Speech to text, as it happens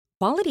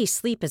Quality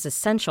sleep is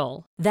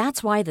essential.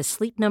 That's why the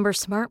Sleep Number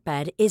Smart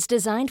Bed is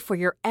designed for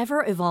your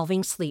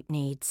ever-evolving sleep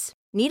needs.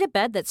 Need a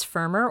bed that's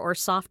firmer or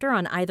softer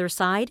on either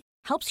side?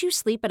 Helps you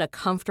sleep at a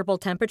comfortable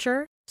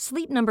temperature?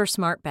 Sleep Number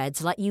Smart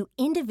Beds let you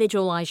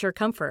individualize your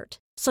comfort,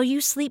 so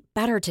you sleep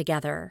better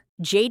together.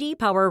 J.D.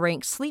 Power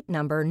ranks Sleep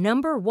Number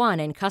number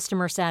 1 in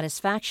customer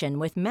satisfaction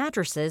with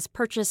mattresses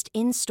purchased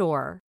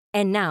in-store.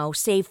 And now,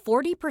 save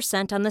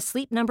 40% on the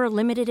Sleep Number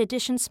Limited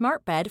Edition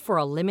Smart Bed for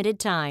a limited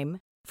time.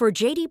 For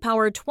J.D.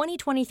 Power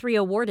 2023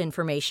 award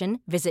information,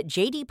 visit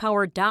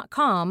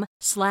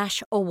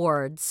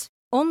jdpower.com/awards.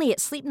 Only at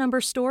Sleep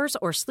Number stores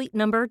or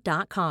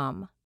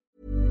sleepnumber.com.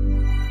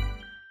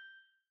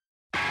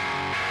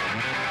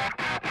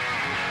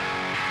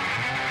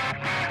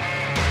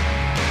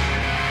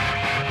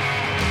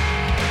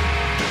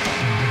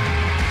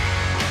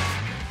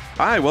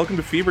 Hi, welcome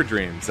to Fever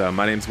Dreams.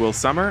 My name's Will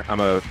Sommer. I'm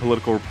a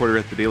political reporter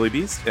at The Daily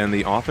Beast and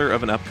the author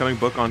of an upcoming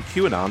book on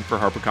QAnon for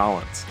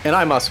HarperCollins. And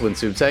I'm Aswin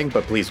Subsang,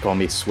 but please call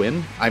me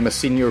Swin. I'm a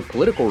senior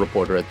political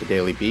reporter at The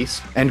Daily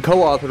Beast and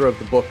co-author of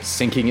the book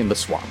Sinking in the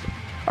Swamp.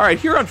 All right,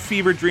 here on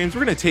Fever Dreams,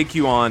 we're going to take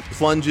you on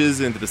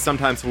plunges into the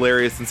sometimes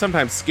hilarious and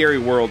sometimes scary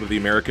world of the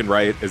American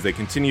right as they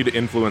continue to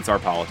influence our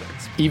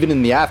politics. Even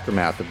in the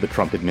aftermath of the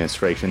Trump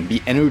administration,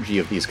 the energy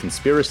of these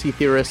conspiracy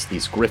theorists,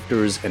 these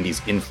grifters, and these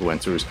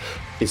influencers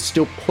is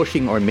still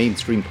pushing our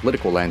mainstream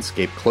political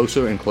landscape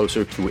closer and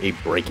closer to a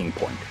breaking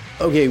point.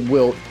 Okay,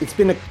 Will, it's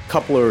been a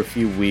couple or a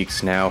few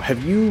weeks now.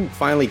 Have you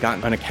finally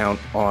gotten an account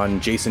on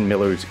Jason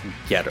Miller's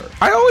Gettr?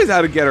 I always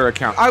had a Gettr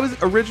account. I was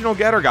original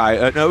Gettr guy,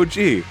 an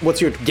OG.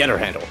 What's your Gettr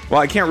handle? Well,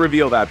 I can't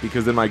reveal that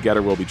because then my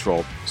Gettr will be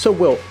trolled. So,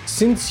 Will,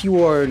 since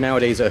you are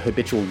nowadays a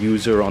habitual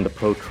user on the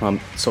pro-Trump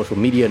social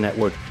media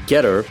network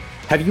Gettr,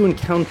 have you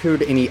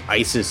encountered any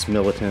ISIS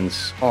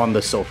militants on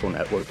the social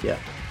network yet?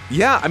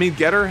 Yeah, I mean,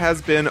 Gettr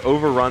has been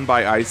overrun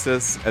by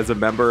ISIS. As a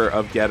member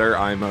of Gettr,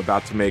 I'm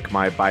about to make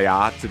my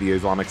bayat to the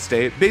Islamic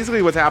State.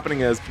 Basically, what's happening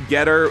is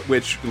Gettr,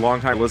 which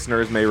longtime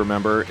listeners may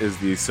remember, is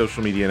the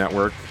social media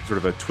network, sort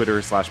of a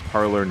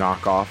Twitter/Parler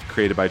knockoff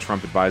created by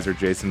Trump advisor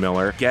Jason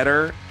Miller.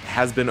 Gettr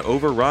has been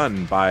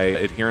overrun by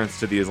adherents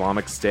to the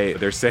Islamic State.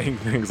 They're saying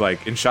things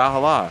like,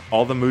 Inshallah,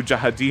 all the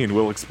mujahideen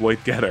will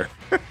exploit Gettr.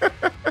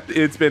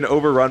 It's been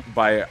overrun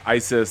by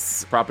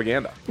ISIS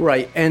propaganda.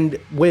 Right, and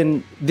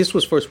when this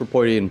was first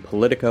reported in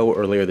Politico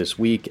earlier this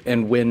week,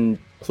 and when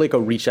Politico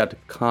reached out to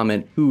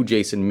comment who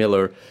Jason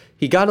Miller,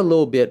 he got a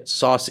little bit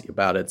saucy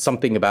about it.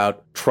 Something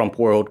about Trump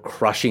world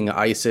crushing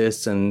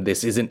ISIS, and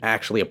this isn't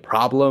actually a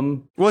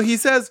problem. Well, he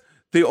says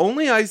the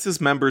only ISIS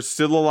members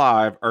still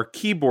alive are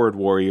keyboard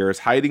warriors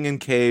hiding in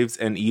caves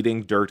and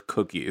eating dirt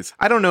cookies.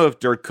 I don't know if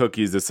dirt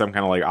cookies is some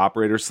kind of like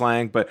operator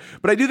slang, but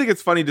I do think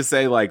it's funny to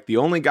say like the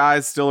only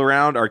guys still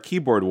around are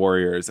keyboard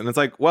warriors. And it's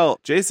like, well,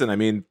 Jason, I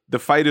mean, the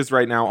fight is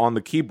right now on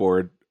the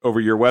keyboard over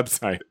your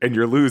website and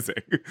you're losing.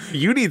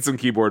 You need some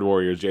keyboard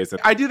warriors, Jason.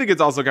 I do think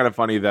it's also kind of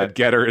funny that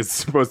Gettr is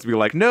supposed to be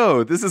like,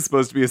 no, this is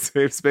supposed to be a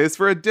safe space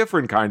for a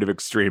different kind of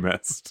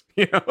extremist.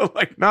 You know,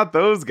 like not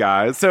those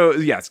guys. So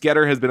yes,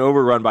 Gettr has been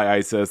overrun by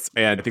ISIS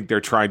and I think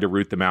they're trying to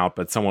root them out,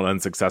 but somewhat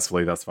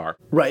unsuccessfully thus far.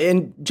 Right.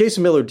 And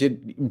Jason Miller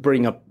did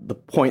bring up the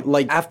point,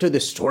 like after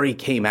this story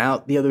came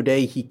out the other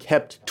day, he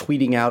kept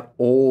tweeting out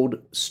old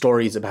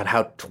stories about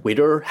how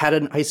Twitter had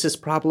an ISIS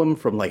problem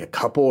from like a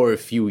couple or a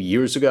few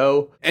years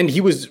ago. And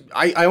he was,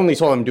 I only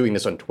saw him doing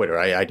this on Twitter.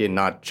 I did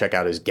not check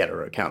out his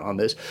Gettr account on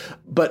this.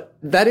 But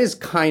that is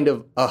kind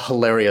of a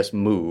hilarious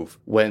move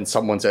when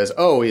someone says,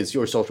 oh, is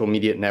your social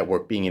media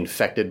network being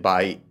infected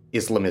by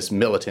Islamist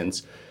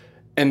militants?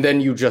 And then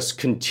you just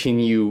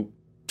continue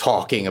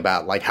talking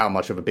about like how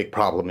much of a big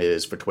problem it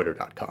is for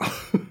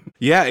Twitter.com.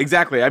 Yeah,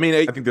 exactly. I mean,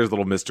 I think there's a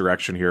little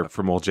misdirection here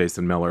from old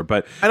Jason Miller,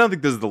 but I don't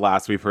think this is the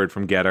last we've heard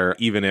from Gettr,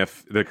 even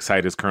if the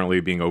site is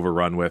currently being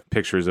overrun with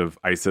pictures of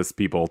ISIS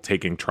people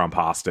taking Trump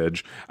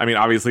hostage. I mean,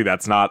 obviously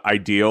that's not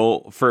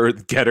ideal for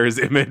Gettr's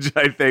image,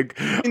 I think.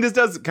 I mean, this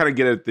does kind of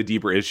get at the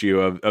deeper issue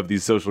of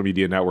these social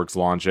media networks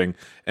launching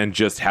and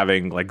just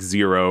having like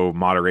zero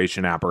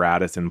moderation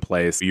apparatus in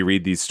place. You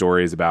read these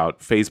stories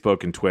about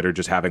Facebook and Twitter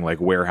just having like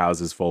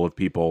warehouses full of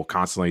people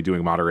constantly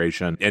doing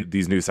moderation, and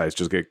these news sites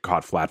just get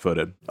caught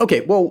flat-footed. Okay,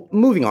 well,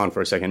 moving on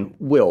for a second,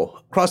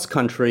 Will, across the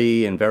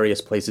country and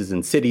various places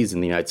and cities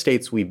in the United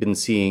States, we've been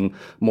seeing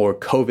more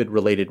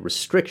COVID-related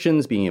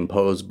restrictions being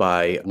imposed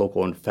by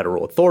local and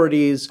federal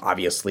authorities,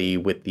 obviously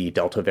with the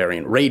Delta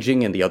variant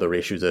raging and the other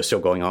issues that are still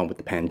going on with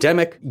the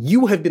pandemic.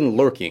 You have been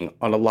lurking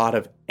on a lot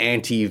of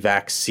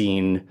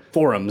anti-vaccine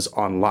forums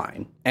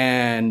online.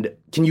 And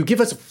can you give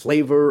us a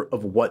flavor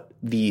of what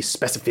the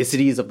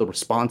specificities of the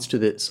response to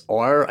this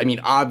are? I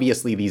mean,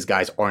 obviously, these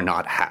guys are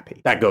not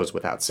happy. That goes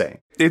without saying.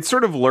 It's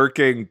sort of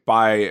lurking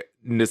by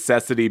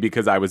necessity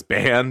because I was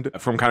banned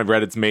from kind of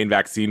Reddit's main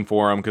vaccine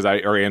forum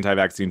or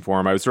anti-vaccine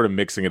forum. I was sort of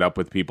mixing it up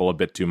with people a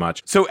bit too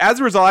much. So as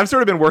a result, I've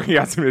sort of been working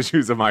out some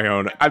issues of my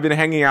own. I've been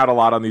hanging out a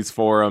lot on these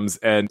forums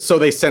and... So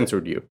they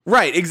censored you.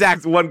 Right,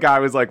 exactly. One guy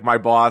was like, my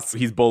boss,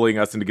 he's bullying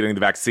us into getting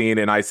the vaccine.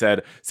 And I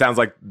said, sounds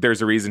like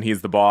there's a reason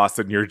he's the boss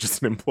and you're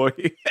just an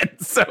employee. And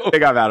so they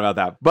got mad about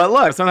that. But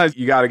look, sometimes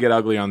you got to get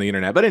ugly on the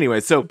internet. But anyway,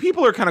 so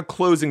people are kind of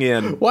closing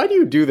in. Why do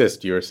you do this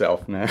to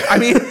yourself, man? I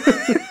mean...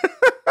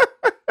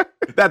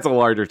 That's a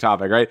larger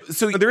topic, right?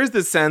 So there is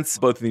this sense,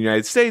 both in the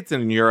United States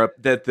and in Europe,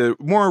 that the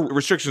more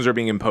restrictions are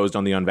being imposed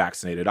on the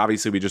unvaccinated.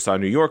 Obviously, we just saw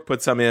New York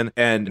put some in,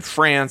 and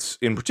France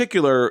in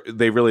particular,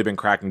 they've really been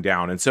cracking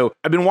down. And so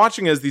I've been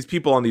watching as these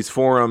people on these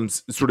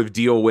forums sort of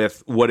deal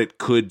with what it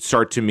could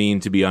start to mean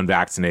to be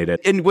unvaccinated.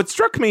 And what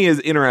struck me as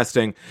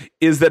interesting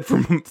is that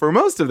for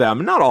most of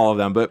them, not all of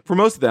them, but for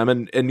most of them,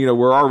 and you know,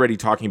 we're already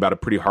talking about a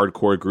pretty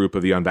hardcore group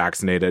of the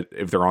unvaccinated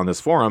if they're on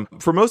this forum.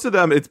 For most of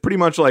them, it's pretty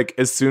much like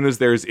as soon as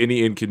there's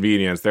any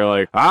inconvenience, they're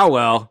like,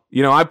 well,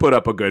 you know, I put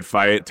up a good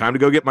fight. Time to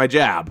go get my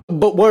jab.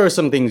 But what are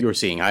some things you're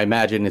seeing? I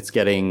imagine it's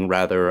getting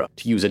rather,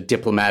 to use a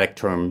diplomatic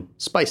term,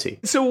 spicy.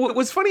 So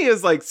what's funny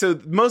is like, so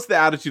most of the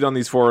attitude on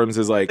these forums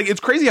is like it's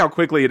crazy how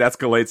quickly it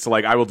escalates to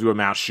like, I will do a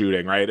mass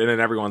shooting, right? And then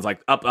everyone's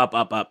like,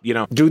 up, you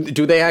know. Do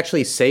they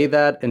actually say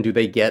that? And do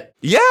they get...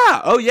 Yeah.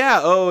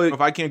 Oh,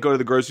 if I can't go to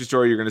the grocery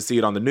store, you're going to see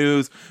it on the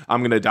news.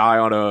 I'm going to die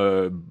on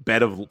a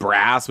bed of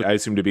brass, I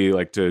assume to be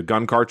like to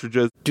gun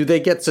cartridges. Do they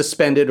get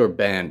suspended or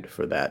banned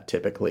for that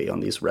typically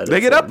on these Reddit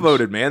They get forums?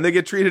 upvoted, man. They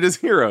get treated as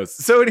heroes.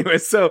 So anyway,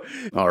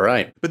 all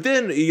right. But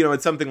then, you know,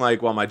 it's something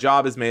like, well, my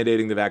job is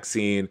mandating the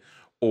vaccine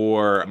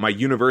or my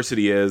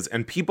university is,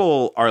 and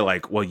people are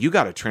like, well, you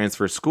got to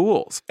transfer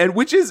schools. And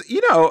which is,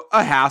 you know,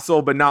 a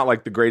hassle, but not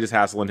like the greatest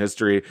hassle in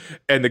history.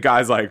 And the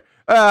guy's like,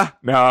 no,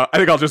 I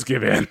think I'll just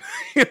give in.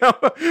 You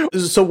know?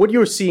 So what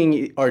you're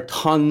seeing are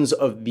tons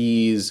of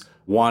these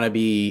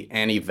wannabe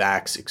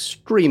anti-vax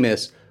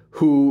extremists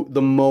who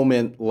the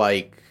moment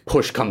like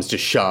push comes to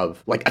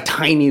shove, like a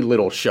tiny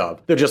little shove,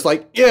 they're just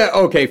like, yeah,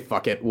 okay,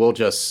 fuck it. We'll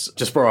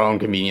just for our own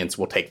convenience,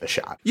 we'll take the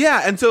shot.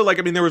 Yeah. And so like,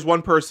 I mean, there was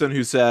one person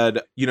who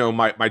said, you know,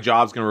 my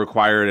job's going to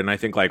require it. And I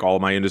think like all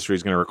my industry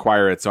is going to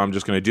require it. So I'm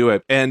just going to do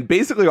it. And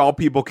basically all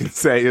people can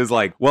say is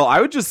like, well, I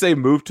would just say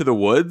move to the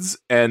woods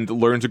and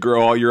learn to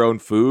grow all your own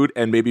food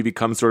and maybe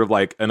become sort of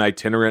like an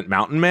itinerant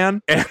mountain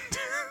man. And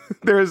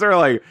they're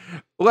like,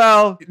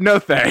 well, no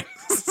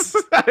thanks.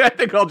 I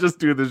think I'll just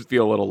do this,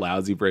 feel a little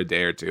lousy for a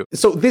day or two.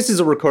 So this is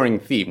a recurring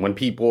theme when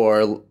people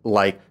are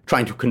like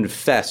trying to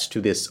confess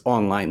to this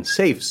online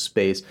safe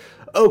space.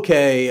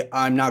 Okay,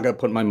 I'm not going to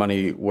put my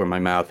money where my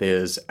mouth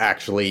is.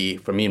 Actually,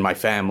 for me and my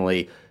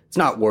family, it's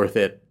not worth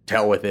it.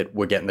 Hell with it.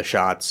 We're getting the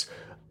shots.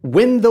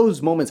 When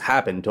those moments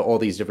happen to all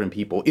these different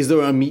people, is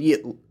there an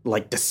immediate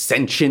like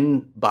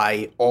dissension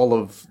by all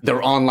of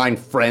their online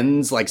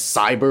friends, like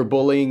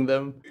cyberbullying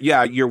them?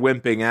 Yeah, you're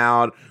wimping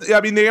out.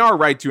 I mean, they are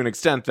right to an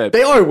extent that...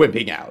 They are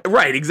wimping out.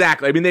 Right,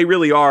 exactly. I mean, they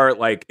really are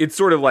like, it's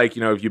sort of like,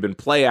 you know, if you've been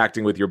play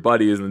acting with your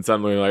buddies and then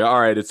suddenly you're like,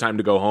 all right, it's time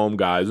to go home,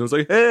 guys. And it's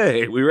like,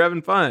 hey, we were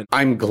having fun.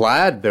 I'm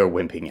glad they're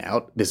wimping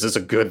out. This is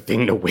a good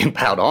thing to wimp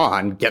out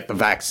on. Get the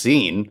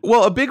vaccine.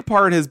 Well, a big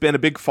part has been, a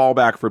big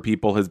fallback for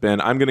people has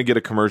been, I'm going to get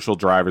a commercial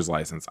driver's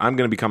license. I'm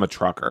going to become a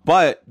trucker.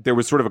 But there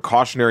was sort of a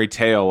cautionary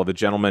tale of a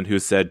gentleman who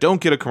said, don't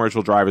get a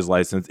commercial driver's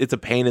license. It's a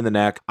pain in the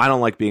neck. I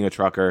don't like being a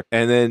trucker.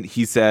 And then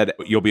he said,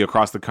 you'll be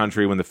across the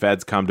country when the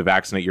feds come to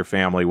vaccinate your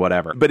family,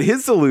 whatever. But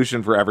his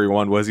solution for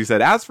everyone was, he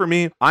said, as for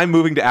me, I'm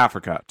moving to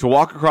Africa to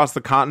walk across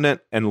the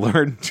continent and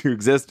learn to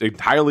exist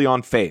entirely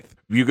on faith.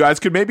 You guys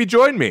could maybe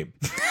join me.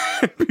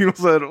 People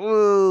said,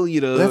 well, you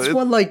know. That's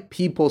what like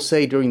people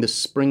say during the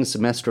spring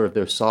semester of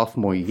their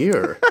sophomore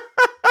year.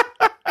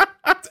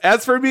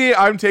 As for me,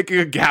 I'm taking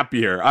a gap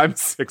year. I'm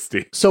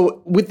 60.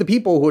 So with the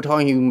people who are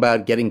talking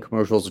about getting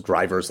commercials,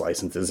 driver's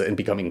licenses, and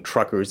becoming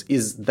truckers,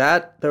 is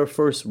that their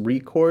first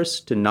recourse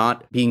to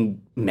not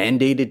being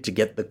mandated to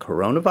get the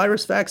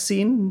coronavirus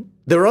vaccine?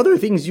 There are other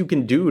things you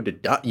can do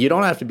to... You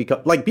don't have to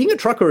become... Like, being a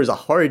trucker is a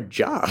hard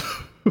job.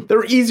 There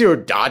are easier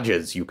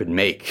dodges you could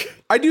make.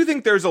 I do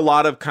think there's a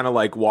lot of kind of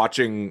like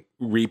watching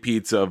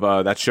repeats of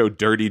that show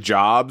Dirty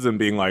Jobs and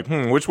being like,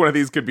 which one of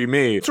these could be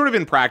me? Sort of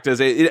in practice.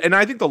 And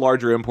I think the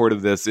larger import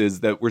of this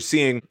is that we're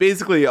seeing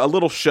basically a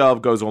little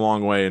shove goes a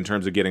long way in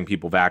terms of getting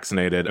people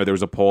vaccinated. There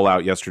was a poll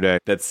out yesterday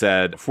that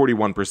said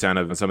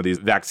 41% of some of these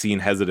vaccine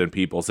hesitant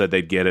people said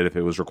they'd get it if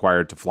it was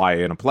required to fly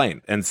in a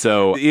plane. And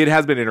so it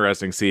has been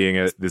interesting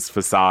seeing this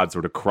facade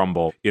sort of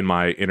crumble in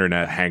my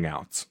internet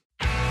hangouts.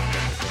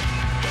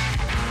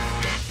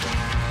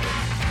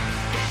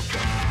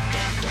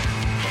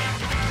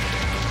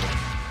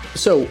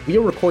 So we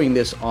are recording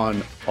this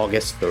on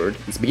August 3rd.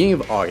 It's the beginning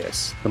of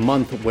August, the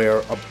month where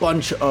a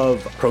bunch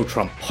of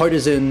pro-Trump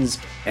partisans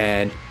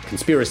and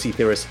conspiracy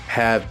theorists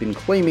have been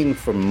claiming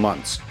for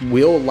months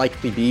will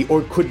likely be,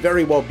 or could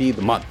very well be,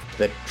 the month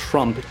that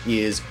Trump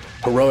is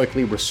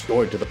heroically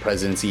restored to the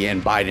presidency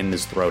and Biden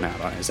is thrown out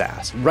on his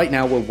ass. Right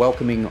now, we're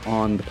welcoming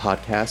on the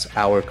podcast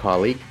our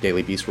colleague,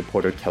 Daily Beast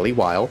reporter Kelly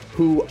Weil,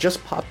 who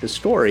just popped a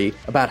story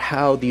about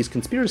how these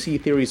conspiracy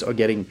theories are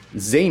getting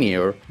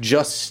zanier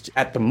just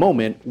at the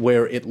moment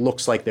where it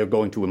looks like they're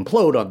going to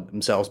implode on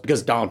themselves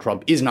because Donald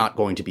Trump is not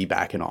going to be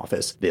back in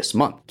office this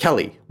month.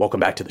 Kelly, welcome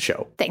back to the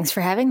show. Thanks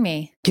for having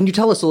me. Can you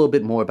tell us a little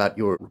bit more about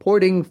your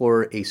reporting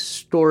for a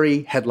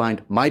story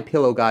headlined "My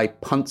Pillow Guy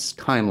Punts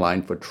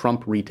Timeline for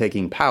Trump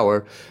Retaking Power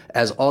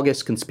as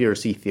August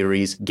Conspiracy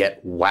Theories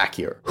Get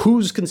Wackier"?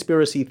 Whose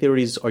conspiracy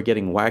theories are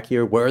getting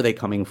wackier? Where are they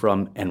coming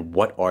from? And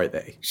what are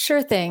they?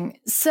 Sure thing.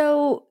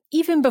 So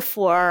even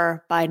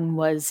before Biden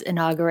was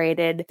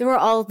inaugurated, there were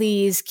all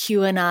these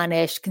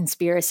QAnon-ish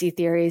conspiracy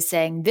theories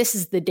saying this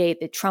is the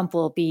date that Trump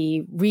will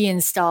be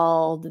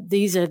reinstalled.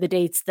 These are the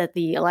dates that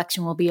the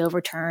election will be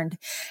overturned.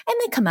 And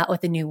they come out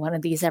with a new one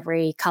of these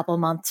every couple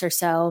months or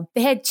so.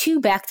 They had 2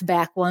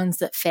 back-to-back ones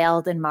that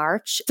failed in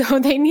March. So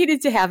they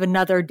needed to have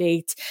another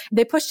date.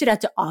 They pushed it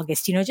out to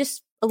August,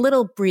 just a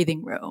little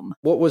breathing room.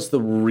 What was the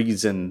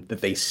reason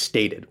that they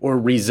stated, or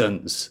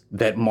reasons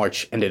that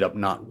March ended up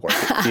not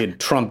working? Did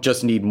Trump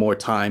just need more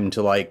time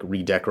to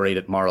redecorate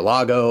at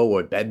Mar-a-Lago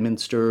or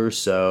Bedminster?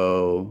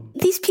 So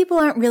these people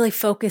aren't really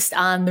focused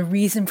on the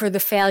reason for the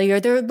failure.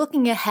 They're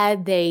looking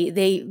ahead.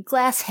 They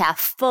glass half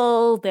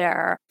full.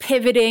 They're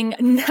pivoting.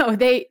 No,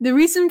 the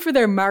reason for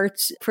their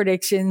March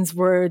predictions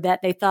were that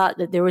they thought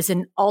that there was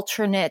an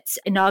alternate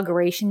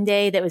inauguration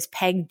day that was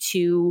pegged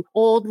to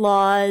old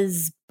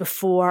laws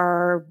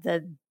before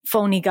the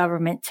phony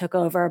government took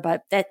over,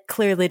 but that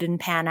clearly didn't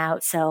pan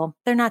out, so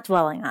they're not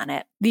dwelling on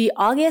it. The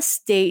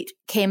August date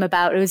came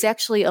about. It was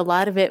actually, a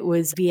lot of it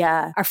was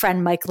via our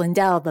friend Mike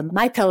Lindell, the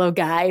My Pillow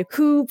guy,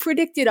 who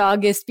predicted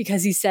August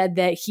because he said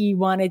that he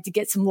wanted to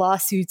get some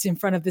lawsuits in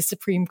front of the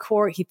Supreme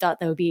Court. He thought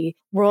they would be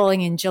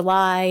rolling in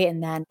July,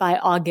 and then by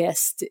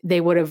August, they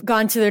would have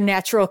gone to their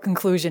natural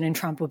conclusion and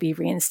Trump would be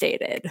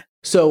reinstated.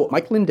 So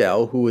Mike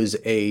Lindell, who is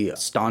a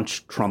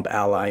staunch Trump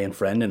ally and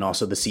friend, and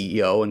also the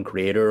CEO and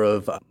creator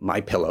of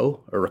My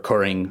Pillow, a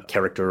recurring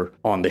character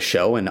on the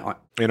show and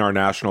in our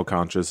national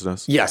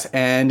consciousness. Yes,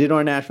 and in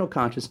our national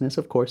consciousness,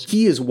 of course.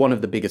 He is one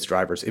of the biggest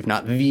drivers, if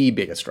not the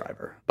biggest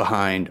driver,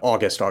 behind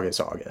August.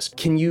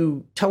 Can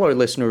you tell our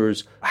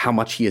listeners how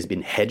much he has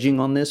been hedging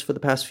on this for the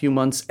past few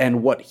months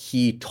and what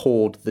he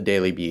told the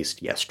Daily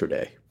Beast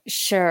yesterday?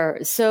 Sure.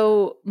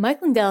 So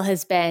Mike Lindell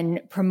has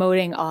been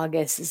promoting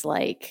August as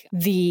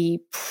the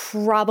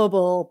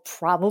probable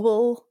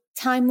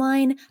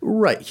timeline.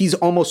 Right. He's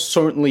almost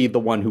certainly the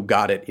one who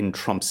got it in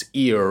Trump's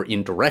ear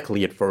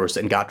indirectly at first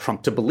and got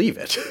Trump to believe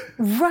it.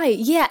 Right.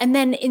 Yeah. And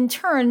then in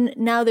turn,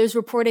 now there's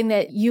reporting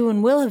that you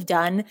and Will have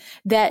done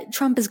that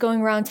Trump is going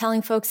around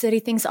telling folks that he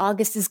thinks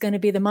August is going to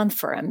be the month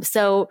for him.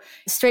 So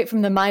straight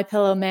from the My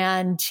Pillow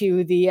man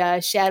to the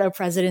shadow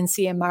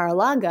presidency in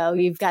Mar-a-Lago,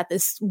 you've got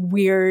this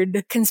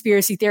weird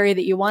conspiracy theory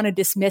that you want to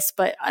dismiss,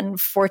 but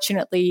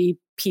unfortunately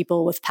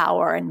people with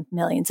power and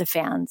millions of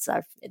fans,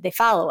 they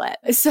follow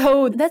it.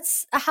 So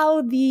that's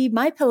how the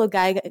My Pillow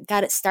guy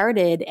got it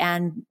started.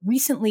 And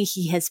recently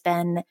he has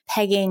been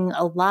pegging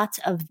a lot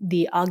of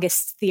the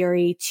August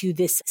theory to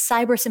this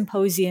cyber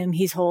symposium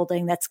he's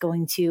holding that's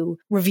going to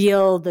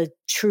reveal the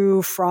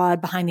true fraud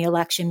behind the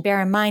election.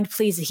 Bear in mind,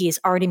 please, that he has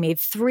already made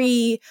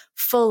 3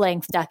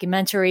 full-length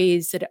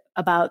documentaries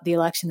about the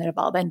election that have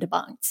all been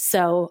debunked.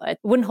 So it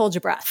wouldn't hold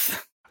your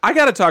breath. I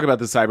got to talk about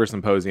the Cyber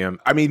Symposium.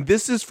 I mean,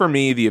 this is, for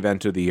me, the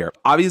event of the year.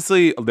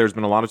 Obviously, there's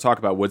been a lot of talk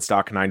about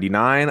Woodstock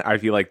 99. I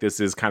feel like this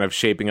is kind of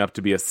shaping up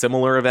to be a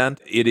similar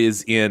event. It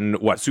is in,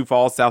 Sioux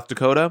Falls, South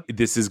Dakota.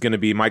 This is going to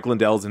be, Mike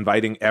Lindell's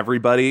inviting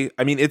everybody.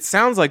 I mean, it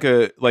sounds like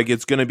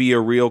it's going to be a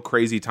real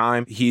crazy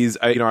time. He's,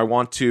 I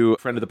want to,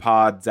 friend of the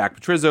pod, Zach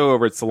Petrizzo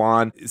over at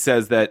Salon,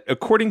 says that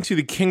according to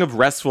the king of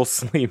restful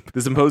sleep,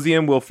 the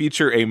symposium will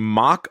feature a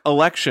mock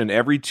election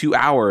every 2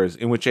 hours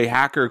in which a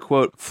hacker,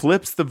 quote,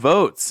 flips the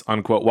votes,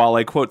 unquote, while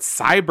a, quote,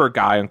 cyber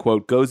guy,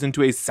 unquote, goes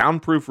into a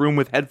soundproof room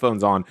with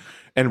headphones on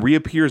and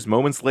reappears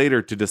moments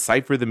later to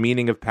decipher the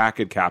meaning of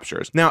packet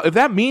captures. Now, if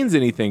that means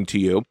anything to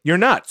you, you're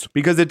nuts,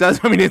 because it does.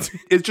 I mean, it's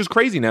just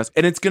craziness.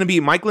 And it's going to be,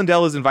 Mike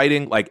Lindell is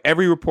inviting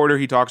every reporter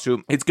he talks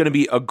to. It's going to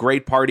be a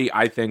great party,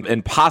 I think,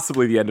 and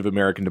possibly the end of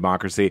American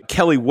democracy.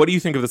 Kelly, what do you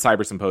think of the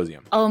Cyber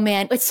Symposium? Oh,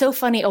 man, it's so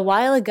funny. A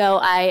while ago,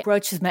 I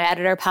broached with my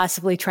editor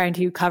possibly trying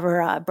to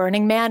cover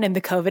Burning Man in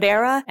the COVID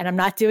era, and I'm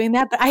not doing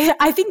that. But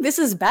I think this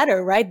is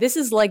better, right? This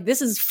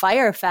is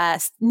Fyre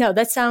Fest. No,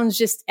 that sounds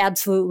just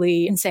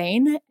absolutely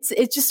insane.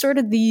 It's just sort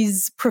of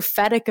these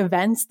prophetic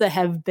events that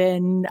have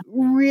been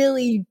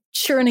really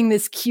churning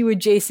this Q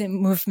adjacent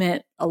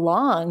movement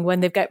along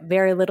when they've got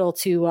very little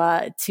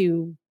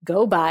to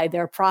go by.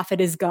 Their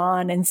profit is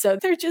gone. And so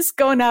they're just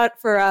going out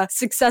for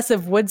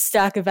successive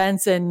Woodstock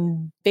events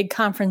and big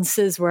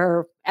conferences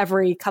where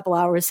every couple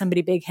hours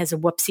somebody big has a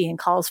whoopsie and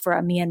calls for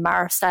a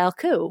Myanmar style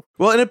coup.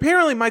 Well, and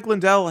apparently Mike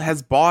Lindell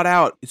has bought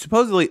out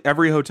supposedly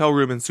every hotel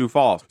room in Sioux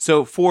Falls.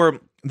 So for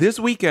This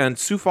weekend,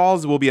 Sioux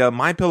Falls will be a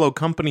MyPillow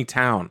company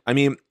town. I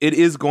mean, it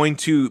is going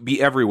to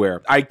be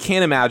everywhere. I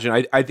can't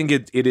imagine. I think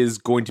it is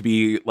going to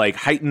be like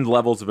heightened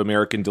levels of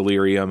American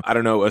delirium. I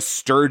don't know, a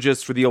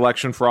Sturgis for the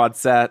election fraud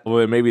set.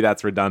 Well, maybe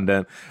that's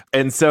redundant.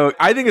 And so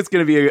I think it's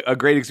going to be a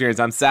great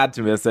experience. I'm sad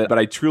to miss it, but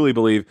I truly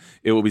believe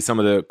it will be some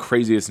of the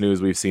craziest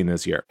news we've seen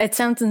this year. It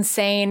sounds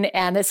insane,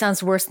 and it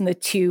sounds worse than the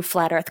 2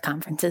 Flat Earth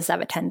conferences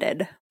I've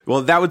attended.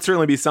 Well, that would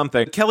certainly be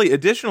something. Kelly,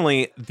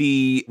 additionally,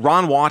 the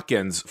Ron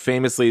Watkins,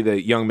 famously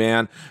the young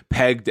man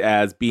pegged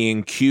as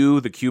being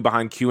Q, the Q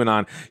behind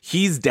QAnon,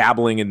 he's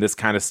dabbling in this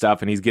kind of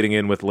stuff and he's getting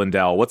in with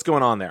Lindell. What's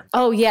going on there?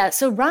 Oh, yeah.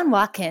 So Ron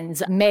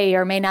Watkins may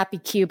or may not be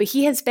Q, but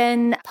he has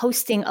been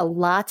posting a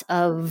lot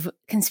of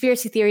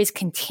conspiracy theories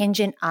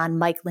contingent on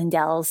Mike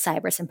Lindell's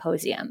Cyber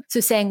Symposium. So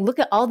saying, look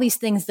at all these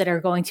things that are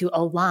going to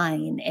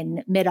align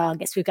in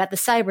mid-August. We've got the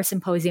Cyber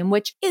Symposium,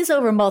 which is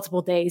over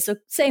multiple days. So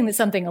saying that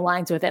something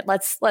aligns with it,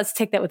 let's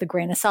take that with a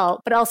grain of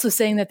salt, but also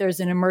saying that there's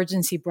an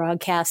emergency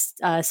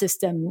broadcast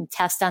system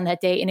test on that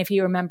day. And if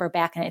you remember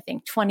back in, I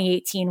think,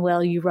 2018,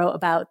 Will, you wrote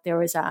about there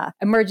was a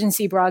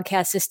emergency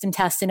broadcast system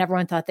test and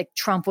everyone thought that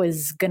Trump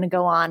was going to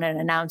go on and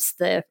announce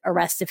the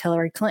arrest of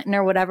Hillary Clinton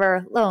or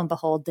whatever. Lo and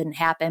behold, didn't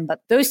happen. But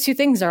those two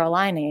things are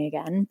aligning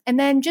again. And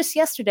then just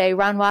yesterday,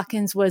 Ron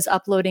Watkins was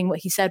uploading what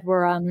he said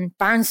were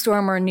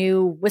Barnstormer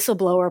new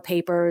whistleblower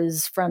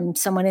papers from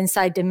someone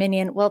inside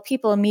Dominion. Well,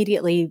 people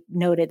immediately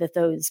noted that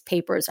those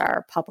papers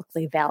are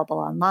publicly available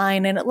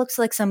online, and it looks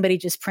like somebody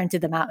just printed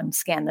them out and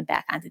scanned them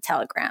back onto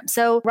Telegram.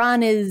 So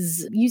Ron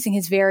is using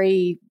his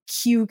very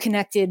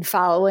Q-connected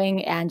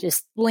following and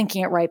just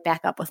linking it right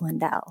back up with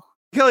Lindell.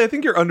 Kelly, I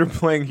think you're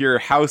underplaying here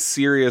how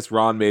serious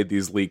Ron made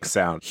these leaks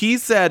sound. He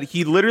said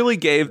he literally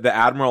gave the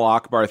Admiral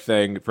Akbar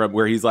thing from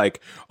where he's like,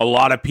 a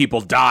lot of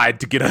people died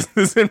to get us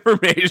this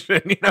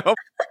information, you know?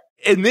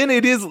 And then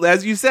it is,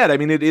 as you said, I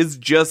mean, it is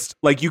just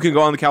like you can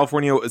go on the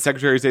California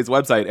Secretary of State's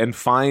website and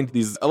find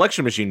these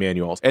election machine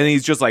manuals. And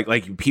he's just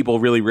like people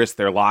really risk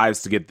their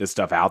lives to get this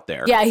stuff out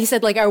there. Yeah, he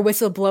said, like, our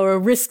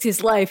whistleblower risked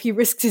his life. He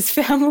risked his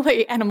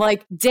family. And I'm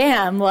like,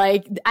 damn,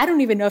 like, I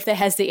don't even know if that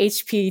has the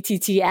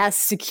HPTTS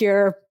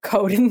secure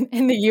code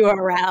in the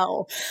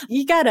URL.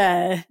 You got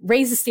to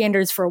raise the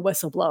standards for a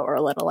whistleblower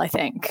a little, I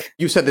think.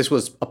 You said this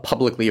was a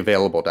publicly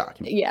available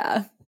document.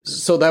 Yeah.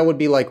 So that would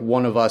be like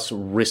one of us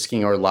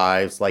risking our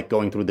lives, like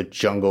going through the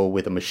jungle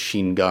with a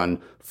machine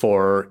gun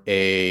for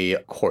a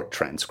court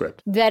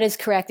transcript. That is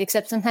correct,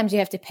 except sometimes you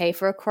have to pay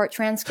for a court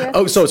transcript.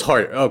 Oh, so it's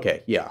hard.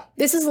 Okay, yeah.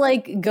 This is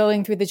like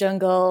going through the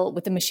jungle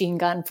with a machine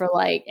gun for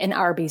like an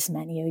Arby's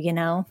menu, you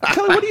know?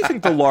 Kelly, what do you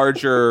think the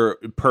larger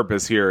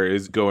purpose here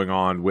is going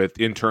on with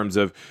in terms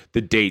of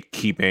the date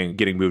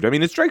getting moved? I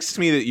mean, it strikes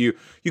me that you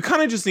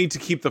kind of just need to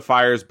keep the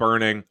fires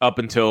burning up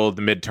until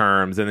the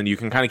midterms, and then you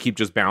can kind of keep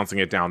just bouncing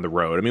it down the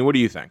road. I mean, what do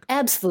you think?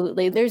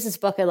 Absolutely. There's this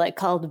book I like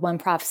called When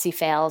Prophecy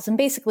Fails, and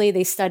basically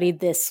they studied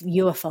this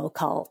UFO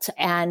cult,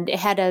 and it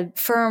had a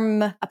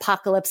firm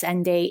apocalypse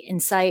end date in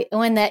sight. And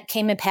when that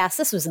came in past,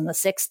 this was in the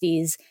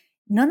 60s,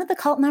 none of the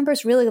cult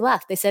members really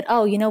left. They said,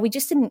 oh, we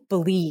just didn't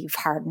believe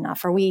hard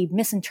enough, or we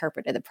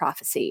misinterpreted the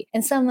prophecy.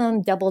 And some of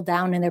them doubled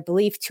down in their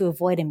belief to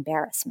avoid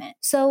embarrassment.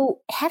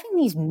 So having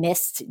these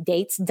missed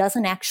dates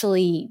doesn't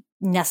actually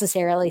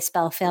necessarily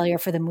spell failure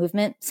for the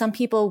movement. Some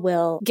people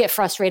will get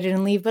frustrated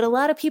and leave, but a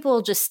lot of people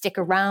will just stick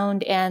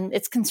around. And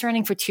it's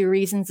concerning for two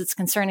reasons. It's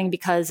concerning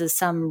because, as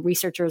some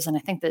researchers and I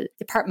think the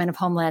Department of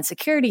Homeland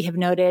Security have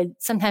noted,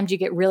 sometimes you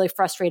get really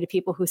frustrated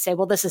people who say,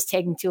 well, this is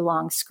taking too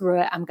long.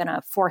 Screw it. I'm going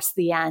to force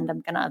the end.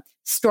 I'm going to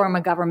storm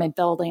a government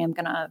building. I'm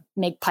going to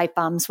make pipe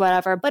bombs,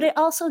 whatever. But it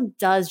also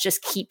does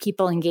just keep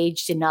people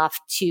engaged enough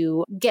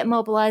to get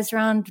mobilized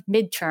around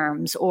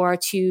midterms or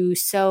to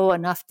sow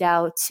enough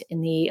doubt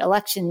in the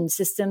election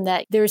system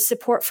that there's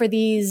support for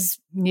these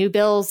new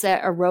bills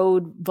that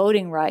erode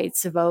voting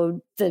rights,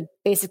 erode the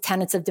basic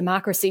tenets of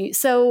democracy.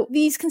 So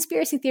these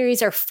conspiracy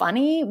theories are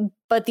funny,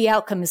 but the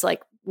outcome is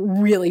like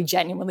really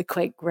genuinely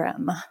quite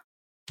grim.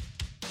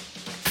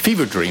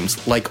 Fever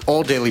Dreams, like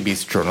all Daily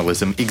Beast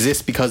journalism,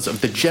 exists because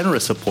of the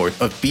generous support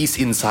of Beast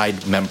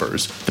Inside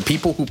members, the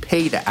people who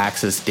pay to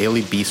access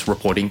Daily Beast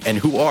reporting and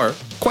who are,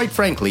 quite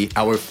frankly,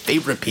 our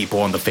favorite people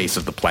on the face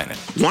of the planet.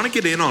 Want to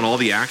get in on all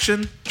the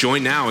action?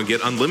 Join now and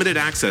get unlimited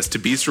access to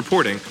Beast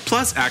reporting,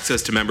 plus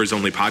access to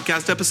members-only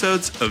podcast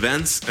episodes,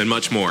 events, and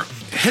much more.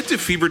 Head to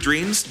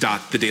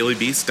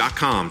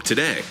feverdreams.thedailybeast.com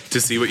today to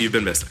see what you've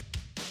been missing.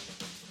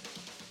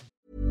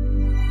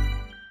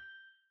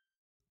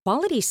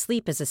 Quality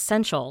sleep is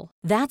essential.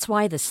 That's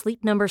why the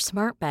Sleep Number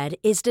Smart Bed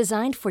is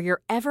designed for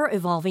your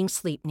ever-evolving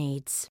sleep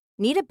needs.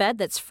 Need a bed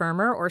that's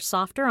firmer or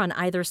softer on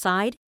either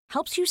side?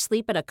 Helps you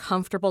sleep at a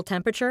comfortable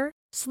temperature?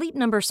 Sleep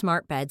Number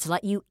Smart Beds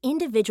let you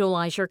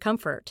individualize your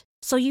comfort,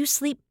 so you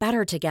sleep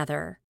better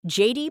together.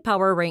 J.D.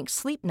 Power ranks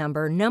Sleep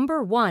Number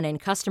number 1 in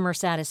customer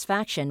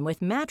satisfaction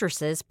with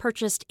mattresses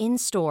purchased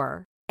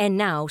in-store. And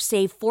now,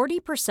 save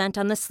 40%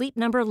 on the Sleep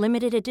Number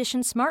Limited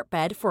Edition Smart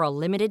Bed for a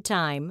limited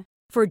time.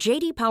 For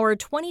J.D. Power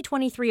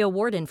 2023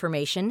 award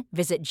information,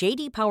 visit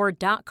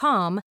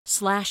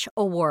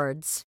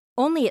jdpower.com/awards.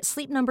 Only at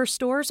Sleep Number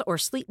stores or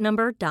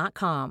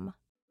sleepnumber.com.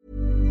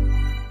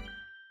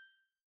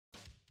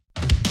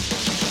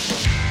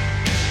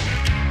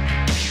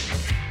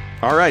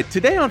 All right,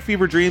 today on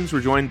Fever Dreams,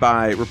 we're joined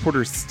by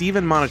reporter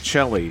Stephen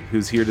Monticelli,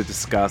 who's here to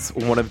discuss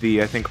one of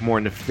the, I think,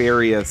 more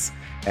nefarious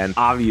and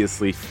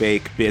obviously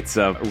fake bits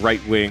of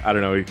right-wing, I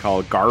don't know what you call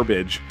it,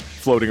 garbage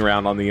floating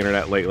around on the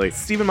internet lately.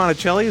 Stephen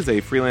Monticelli is a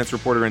freelance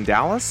reporter in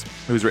Dallas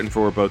who's written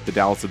for both the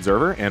Dallas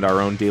Observer and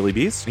our own Daily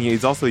Beast.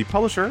 He's also the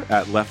publisher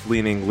at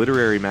left-leaning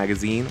literary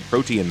magazine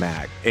Protean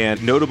Mag.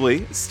 And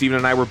notably, Stephen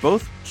and I were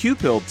both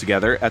Q-pilled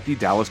together at the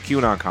Dallas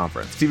QAnon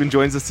conference. Stephen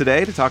joins us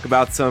today to talk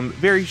about some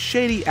very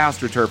shady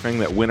astroturfing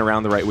that went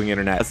around the right-wing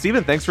internet.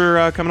 Stephen, thanks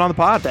for coming on the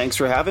pod. Thanks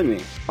for having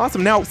me.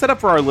 Awesome. Now, set up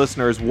for our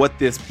listeners what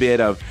this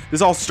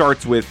all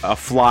starts with a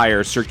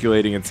flyer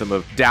circulating in some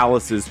of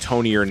Dallas's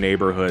tonier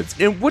neighborhoods.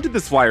 And what did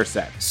this flyer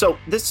say? So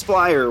this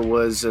flyer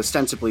was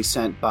ostensibly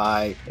sent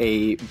by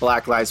a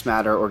Black Lives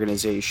Matter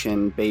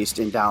organization based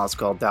in Dallas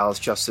called Dallas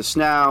Justice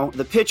Now.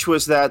 The pitch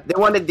was that they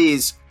wanted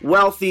these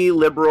wealthy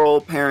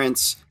liberal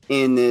parents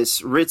in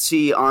this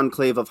ritzy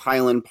enclave of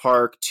Highland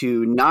Park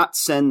to not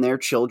send their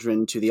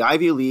children to the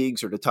Ivy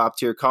Leagues or to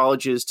top-tier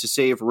colleges to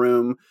save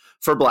room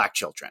for Black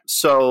children.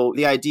 So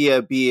the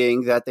idea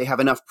being that they have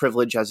enough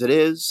privilege as it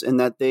is and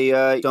that they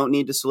don't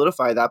need to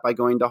solidify that by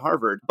going to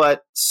Harvard.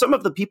 But some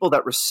of the people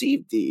that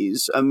received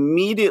these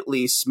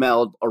immediately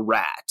smelled a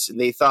rat.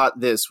 They thought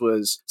this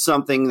was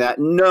something that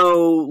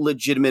no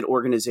legitimate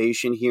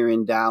organization here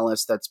in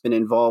Dallas that's been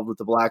involved with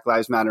the Black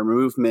Lives Matter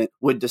movement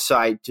would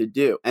decide to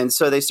do. And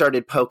so they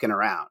started poking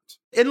around.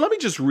 And let me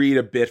just read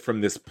a bit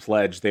from this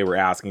pledge they were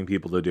asking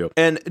people to do.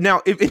 And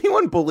now, if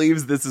anyone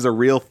believes this is a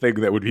real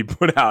thing that would be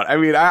put out, I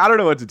mean, I don't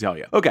know what to tell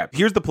you. Okay,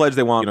 here's the pledge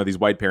they want, these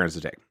white parents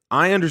to take.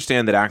 I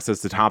understand that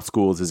access to top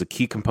schools is a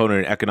key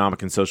component in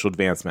economic and social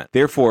advancement.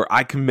 Therefore,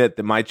 I commit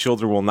that my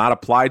children will not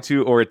apply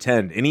to or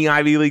attend any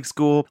Ivy League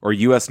school or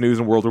U.S. News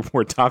and World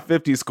Report Top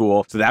 50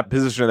 school, so that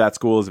position of that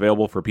school is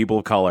available for people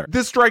of color.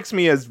 This strikes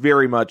me as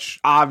very much,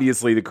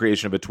 obviously, the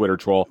creation of a Twitter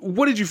troll.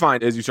 What did you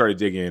find as you started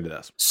digging into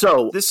this?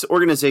 So, this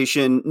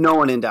organization, no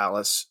one in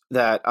Dallas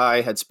that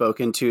I had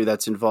spoken to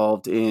that's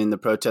involved in the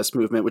protest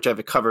movement, which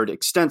I've covered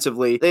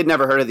extensively, they'd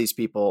never heard of these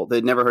people.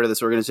 They'd never heard of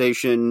this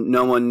organization.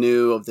 No one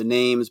knew of the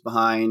names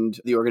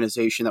behind the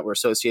organization that were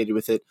associated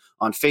with it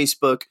on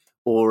Facebook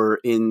or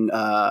in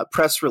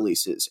press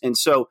releases. And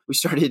so we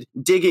started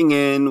digging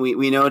in.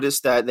 We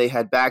noticed that they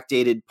had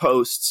backdated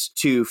posts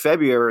to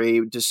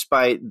February,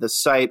 despite the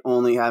site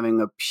only having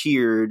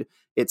appeared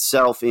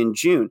itself in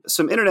June.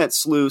 Some internet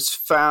sleuths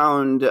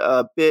found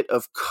a bit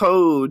of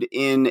code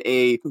in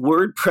a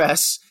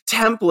WordPress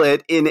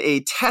template in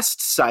a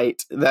test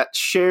site that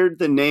shared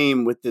the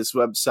name with this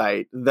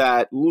website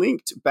that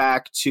linked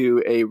back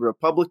to a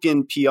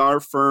Republican PR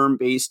firm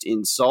based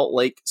in Salt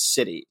Lake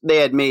City. They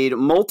had made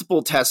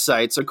multiple test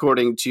sites,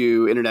 according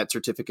to Internet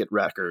Certificate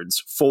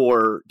records,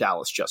 for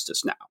Dallas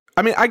Justice Now.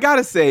 I mean, I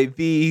gotta say,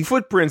 the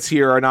footprints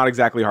here are not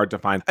exactly hard to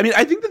find. I mean,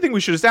 I think the thing we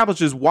should establish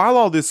is while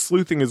all this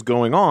sleuthing is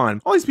going on,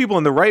 all these people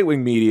in the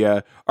right-wing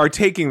media are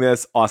taking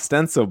this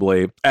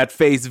ostensibly at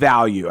face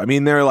value. I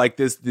mean, they're like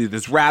this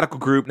radical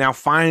group. Now,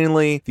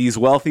 finally, these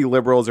wealthy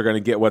liberals are going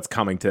to get what's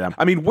coming to them.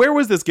 I mean, where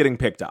was this getting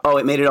picked up? Oh,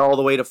 it made it all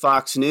the way to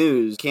Fox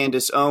News.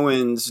 Candace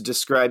Owens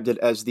described it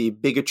as the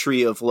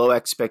bigotry of low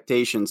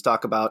expectations.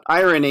 Talk about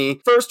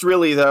irony. First,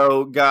 really,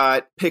 though,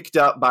 got picked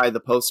up by the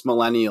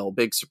post-millennial.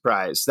 Big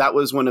surprise. That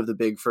was one of the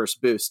big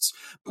first boosts.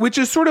 Which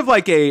is sort of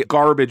like a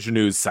garbage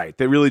news site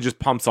that really just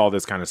pumps all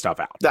this kind of stuff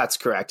out. That's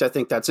correct. I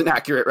think that's an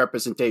accurate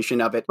representation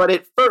of it. But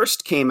it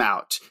first came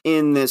out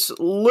in this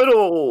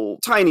little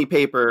tiny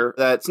paper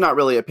that's not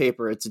really a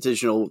paper, it's a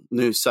digital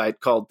news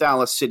site called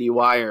Dallas City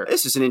Wire.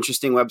 This is an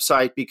interesting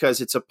website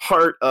because it's a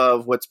part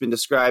of what's been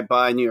described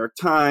by New York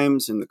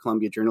Times and the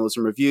Columbia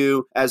Journalism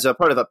Review as a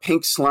part of a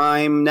pink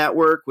slime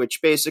network,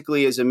 which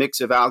basically is a mix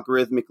of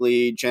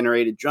algorithmically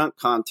generated junk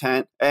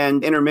content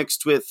and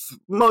intermixed with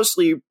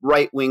mostly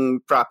right-wing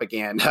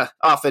propaganda,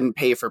 often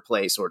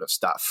pay-for-play sort of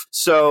stuff.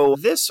 So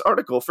this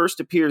article first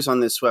appears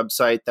on this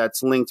website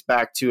that's linked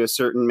back to a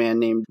certain man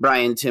named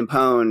Brian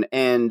Timpone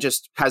and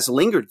just has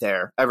lingered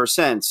there ever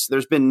since.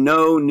 There's been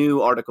no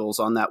new articles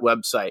on that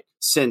website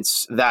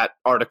since that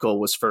article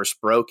was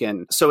first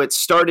broken. So it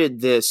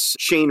started this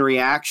chain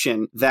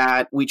reaction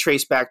that we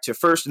trace back to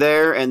first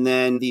there and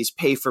then these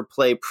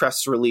pay-for-play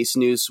press release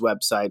news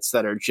websites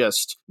that are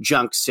just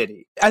junk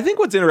city. I think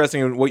what's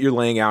interesting in what you're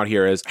laying out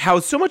here is how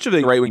so much of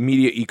the right-wing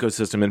media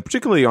ecosystem, and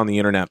particularly on the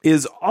internet,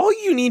 is all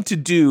you need to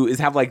do is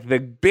have like the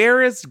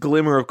barest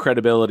glimmer of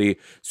credibility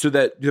so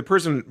that the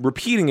person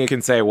repeating it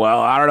can say, well,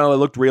 I don't know, it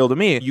looked real to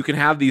me. You can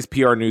have these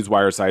PR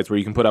newswire sites where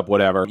you can put up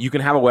whatever. You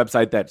can have a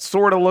website that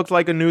sort of looked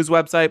like a newswire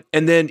website.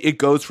 And then it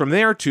goes from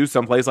there to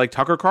someplace like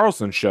Tucker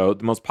Carlson's show,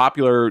 the most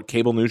popular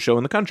cable news show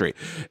in the country.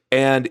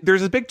 And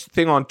there's a big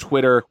thing on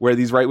Twitter where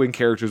these right-wing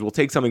characters will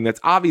take something that's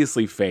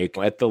obviously fake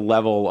at the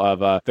level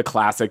of the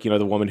classic,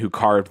 the woman who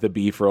carved the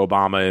B for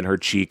Obama in her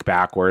cheek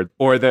backward,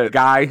 or the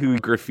guy who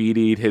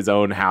graffitied his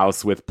own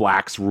house with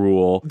Black's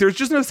Rule. There's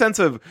just no sense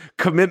of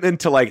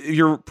commitment to, like,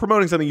 you're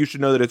promoting something, you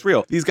should know that it's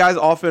real. These guys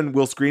often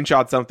will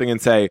screenshot something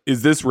and say,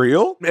 is this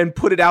real? And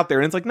put it out there.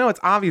 And it's like, no, it's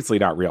obviously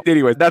not real.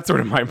 Anyway, that's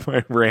sort of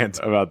my rant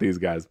about these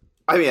guys.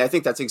 I mean, I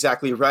think that's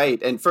exactly right.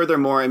 And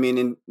furthermore, I mean,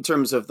 in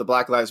terms of the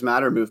Black Lives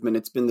Matter movement,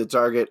 it's been the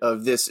target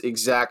of this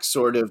exact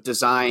sort of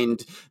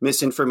designed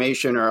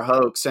misinformation or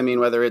hoax. I mean,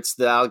 whether it's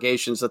the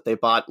allegations that they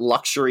bought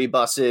luxury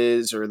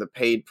buses or the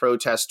paid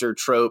protester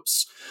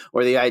tropes,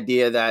 or the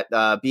idea that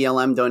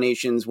BLM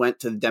donations went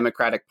to the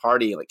Democratic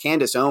Party, like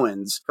Candace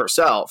Owens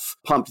herself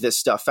pumped this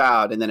stuff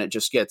out, and then it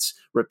just gets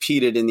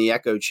repeated in the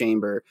echo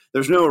chamber.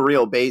 There's no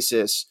real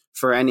basis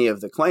for any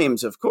of the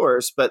claims, of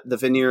course, but the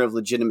veneer of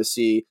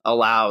legitimacy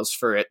allows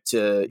for it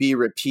to be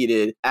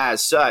repeated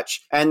as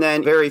such. And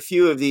then very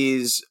few of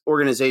these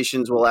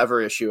organizations will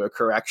ever issue a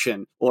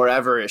correction or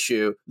ever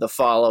issue the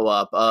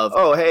follow-up of,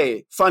 oh,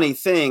 hey, funny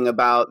thing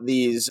about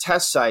these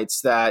test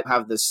sites that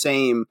have the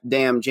same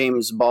damn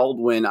James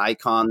Baldwin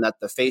icon that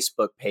the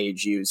Facebook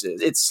page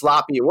uses. It's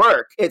sloppy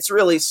work. It's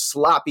really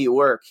sloppy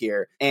work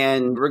here.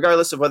 And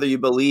regardless of whether you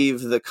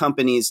believe the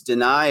company's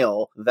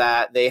denial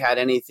that they had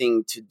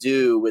anything to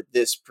do with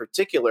this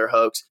particular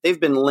hoax, they've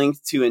been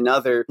linked to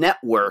another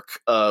network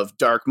of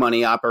dark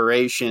money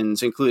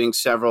operations, including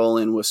several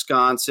in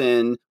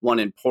Wisconsin, one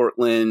in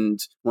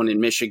Portland, one in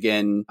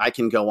Michigan. I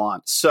can go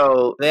on.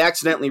 So they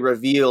accidentally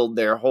revealed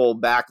their whole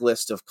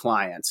backlist of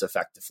clients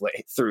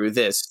effectively through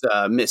this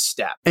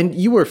misstep. And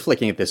you were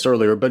flicking at this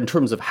earlier, but in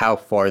terms of how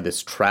far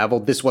this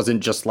traveled, this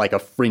wasn't just like a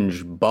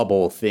fringe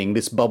bubble thing.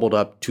 This bubbled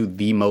up to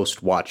the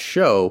most watched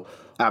show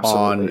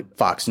on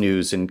Fox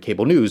News and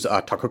cable news,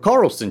 Tucker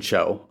Carlson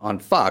show on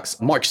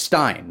Fox. Mark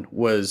Steyn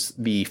was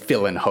the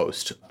fill-in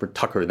host for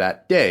Tucker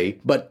that day,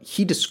 but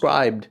he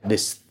described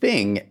this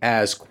thing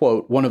as,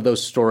 quote, one of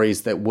those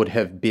stories that would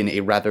have been a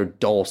rather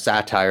dull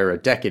satire a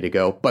decade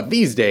ago, but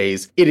these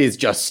days it is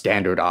just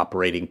standard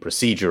operating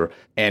procedure,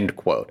 end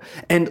quote.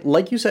 And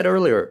like you said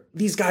earlier,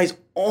 these guys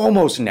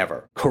almost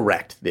never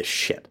correct this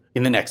shit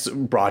in the next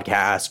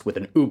broadcast with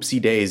an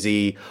oopsie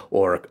daisy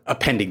or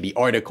appending the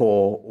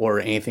article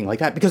or anything like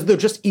that, because there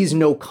just is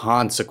no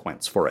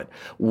consequence for it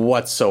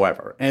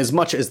whatsoever. And as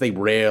much as they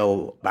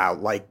rail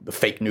about like the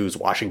fake news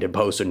Washington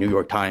Post or New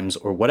York Times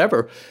or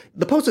whatever,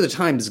 the Post or the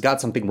Times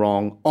got something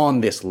wrong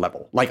on this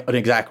level, like an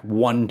exact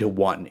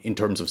 1-to-1 in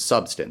terms of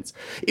substance.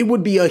 It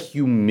would be a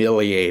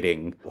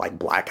humiliating, like,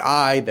 black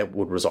eye that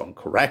would result in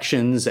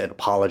corrections and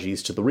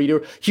apologies to the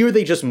reader. Here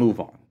they just move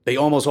on. They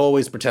almost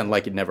always pretend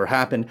like it never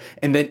happened,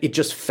 and then it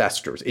just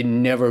festers. It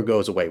never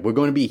goes away. We're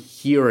going to be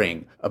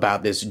hearing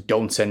about this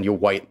don't send your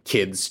white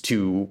kids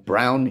to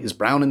Brown. Is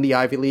Brown in the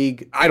Ivy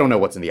League? I don't know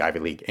what's in the Ivy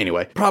League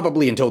anyway.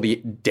 Probably until the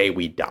day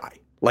we die.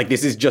 Like,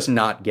 this is just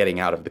not getting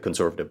out of the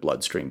conservative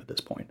bloodstream at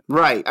this point.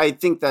 Right. I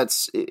think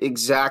that's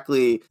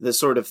exactly the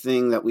sort of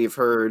thing that we've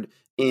heard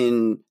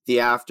in the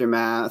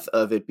aftermath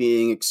of it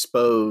being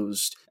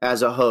exposed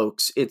as a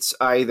hoax. It's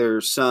either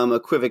some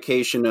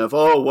equivocation of,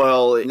 oh,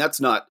 well, that's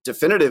not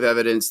definitive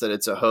evidence that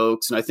it's a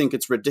hoax, and I think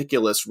it's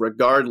ridiculous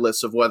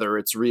regardless of whether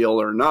it's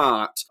real or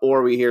not.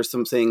 Or we hear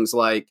some things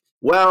like,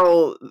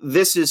 well,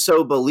 this is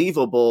so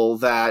believable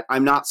that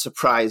I'm not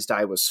surprised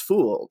I was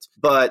fooled.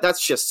 But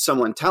that's just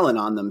someone telling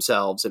on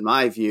themselves, in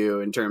my view,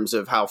 in terms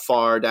of how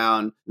far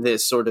down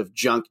this sort of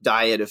junk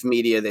diet of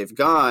media they've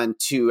gone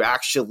to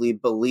actually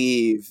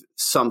believe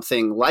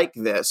something like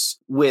this,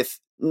 with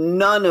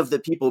none of the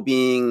people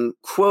being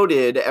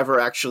quoted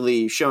ever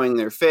actually showing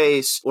their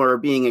face or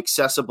being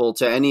accessible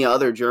to any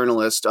other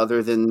journalist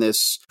other than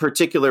this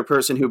particular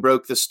person who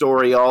broke the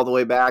story all the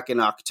way back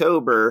in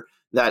October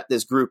that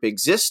this group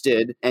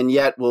existed, and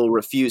yet will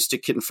refuse to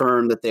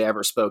confirm that they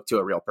ever spoke to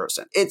a real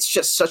person. It's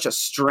just such a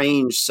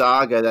strange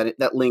saga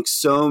that links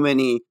so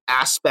many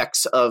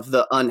aspects of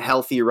the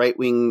unhealthy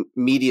right-wing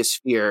media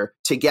sphere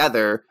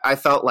together. I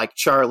felt like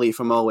Charlie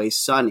from Always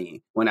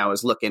Sunny when I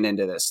was looking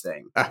into this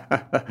thing.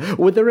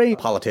 Were there any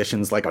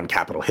politicians like on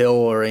Capitol Hill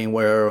or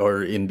anywhere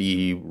or in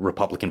the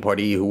Republican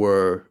Party who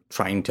were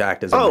trying to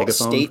act as a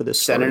megaphone for this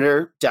story?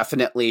 Senator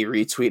definitely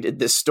retweeted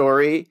this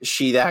story.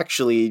 She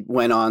actually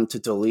went on to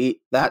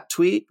delete that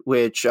tweet,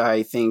 which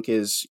I think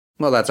is...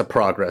 Well, that's a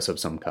progress of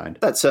some kind.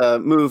 That's a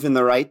move in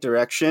the right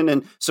direction.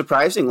 And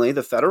surprisingly,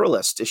 the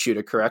Federalist issued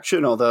a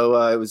correction,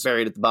 although it was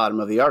buried at the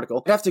bottom of the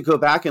article. I'd have to go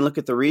back and look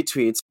at the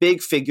retweets.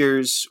 Big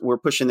figures were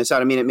pushing this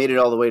out. I mean, it made it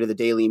all the way to the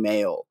Daily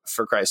Mail,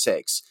 for Christ's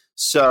sakes.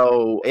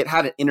 So it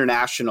had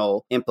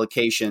international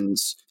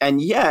implications.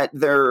 And yet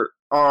there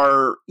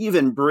are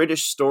even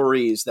British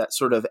stories that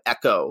sort of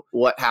echo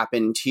what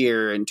happened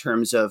here in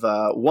terms of,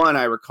 one,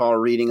 I recall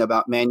reading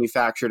about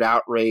manufactured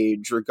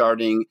outrage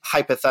regarding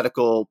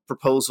hypothetical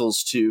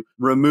proposals to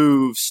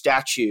remove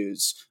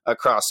statues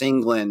across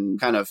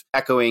England, kind of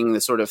echoing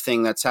the sort of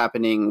thing that's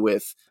happening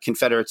with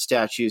Confederate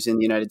statues in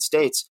the United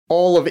States.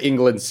 All of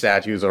England's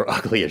statues are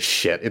ugly as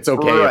shit. It's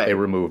okay if they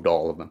removed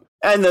all of them.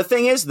 And the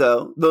thing is,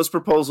 though, those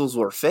proposals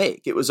were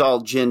fake. It was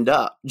all ginned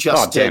up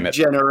just to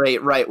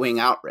generate right-wing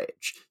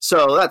outrage.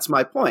 So that's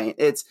my point.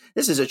 This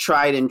is a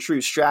tried and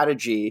true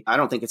strategy. I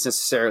don't think it's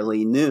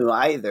necessarily new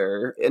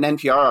either. An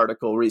NPR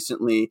article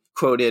recently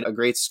quoted a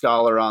great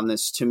scholar on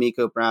this,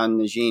 Tomiko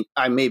Brown-Najin.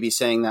 I may be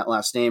saying that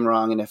last name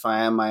wrong, and if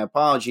I am, my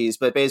apologies,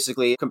 but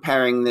basically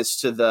comparing this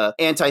to the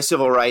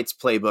anti-civil rights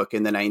playbook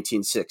in the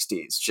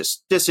 1960s.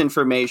 Just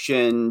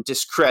disinformation,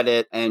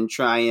 discredit, and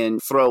try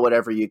and throw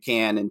whatever you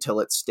can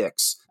until it sticks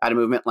at a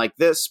movement like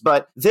this.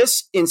 But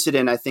this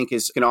incident, I think,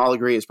 can all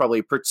agree, is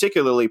probably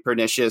particularly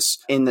pernicious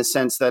in the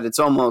sense that it's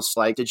almost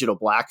like digital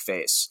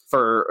blackface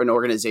for an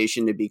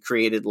organization to be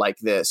created like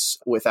this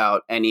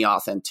without any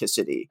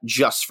authenticity,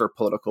 just for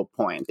political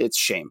point. It's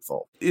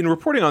shameful. In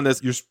reporting on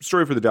this, your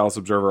story for the Dallas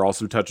Observer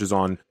also touches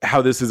on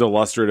how this is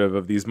illustrative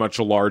of these much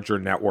larger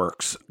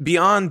networks.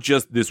 Beyond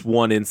just this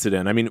one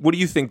incident, I mean, what do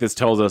you think this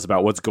tells us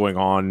about what's going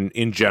on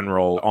in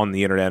general on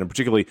the internet, and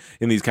particularly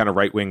in these kind of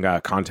right-wing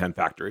content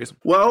factories?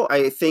 Well,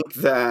 I think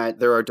that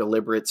there are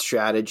deliberate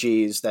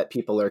strategies that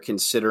people are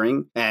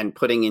considering and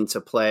putting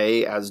into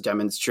play, as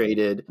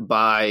demonstrated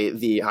by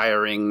the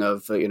hiring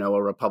of, a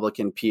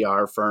Republican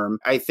PR firm.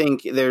 I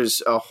think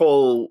there's a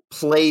whole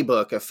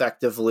playbook,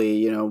 effectively,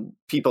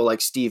 people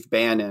like Steve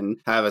Bannon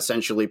have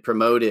essentially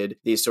promoted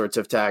these sorts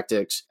of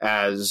tactics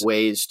as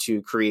ways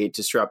to create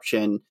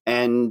disruption.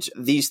 And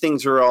these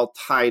things are all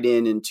tied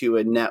into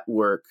a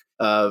network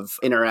of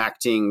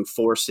interacting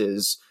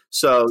forces.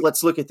 So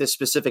let's look at this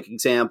specific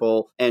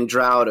example and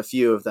draw out a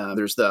few of them.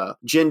 There's the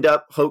ginned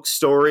up hoax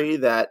story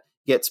that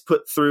gets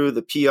put through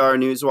the PR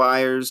news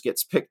wires,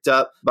 gets picked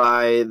up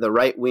by the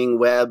right-wing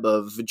web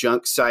of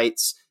junk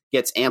sites,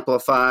 gets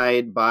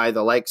amplified by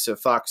the likes of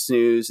Fox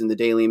News and the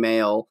Daily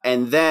Mail.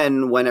 And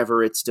then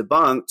whenever it's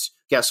debunked,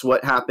 guess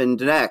what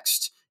happened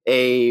next?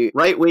 A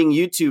right-wing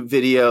YouTube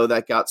video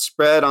that got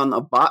spread on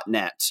a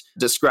botnet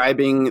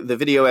describing the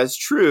video as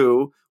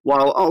true,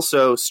 while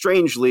also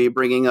strangely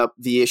bringing up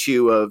the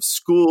issue of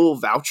school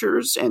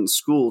vouchers and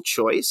school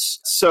choice.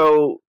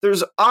 So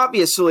there's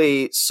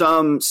obviously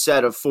some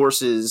set of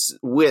forces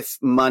with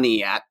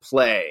money at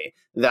play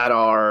that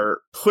are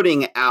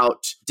putting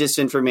out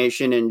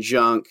disinformation and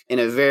junk in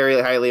a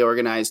very highly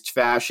organized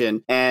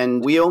fashion,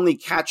 and we only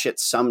catch it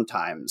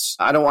sometimes.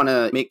 I don't want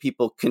to make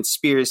people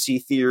conspiracy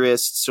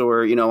theorists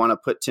or, want to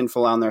put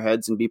tinfoil on their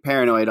heads and be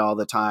paranoid all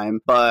the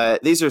time,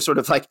 but these are sort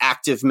of like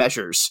active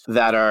measures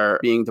that are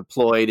being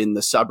deployed in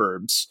the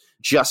suburbs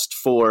just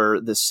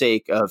for the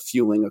sake of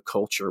fueling a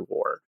culture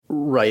war.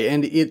 Right,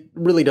 and it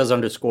really does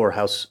underscore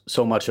how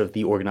so much of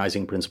the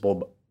organizing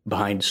principle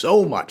behind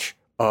so much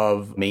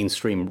of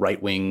mainstream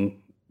right-wing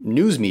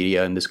news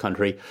media in this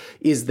country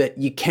is that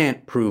you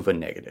can't prove a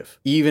negative.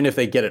 Even if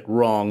they get it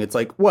wrong, it's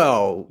like,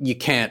 well, you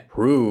can't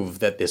prove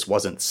that this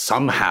wasn't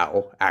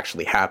somehow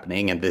actually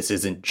happening and this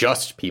isn't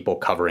just people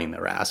covering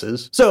their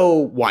asses. So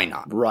why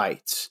not?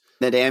 Right.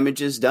 The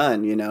damage is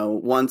done,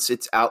 once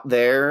it's out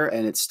there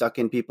and it's stuck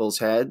in people's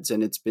heads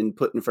and it's been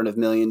put in front of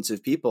millions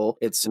of people,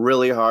 it's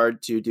really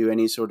hard to do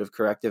any sort of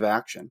corrective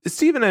action.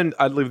 Stephen, and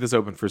I'd leave this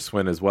open for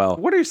Swin as well.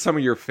 What are some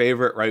of your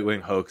favorite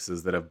right-wing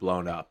hoaxes that have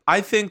blown up? I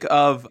think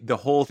of the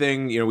whole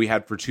thing, we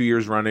had for 2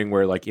 years running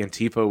where like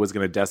Antifa was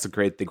going to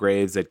desecrate the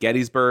graves at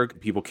Gettysburg.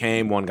 People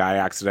came, one guy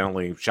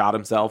accidentally shot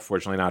himself,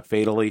 fortunately not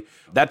fatally.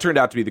 That turned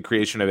out to be the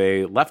creation of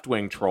a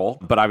left-wing troll,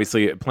 but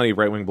obviously plenty of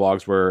right-wing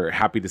blogs were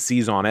happy to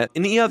seize on it.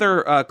 Any other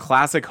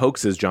classic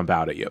hoaxes jump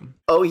out at you?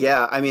 Oh,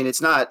 yeah. I mean,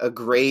 it's not a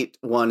great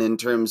one in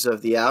terms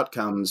of the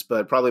outcomes,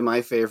 but probably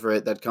my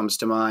favorite that comes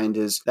to mind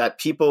is that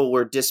people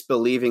were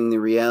disbelieving the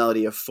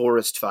reality of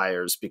forest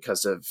fires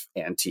because of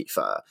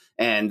Antifa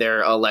and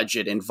their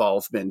alleged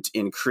involvement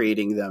in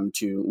creating them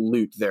to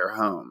loot their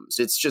homes.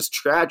 It's just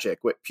tragic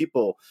what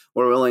people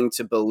were willing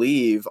to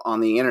believe on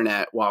the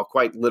internet, while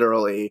quite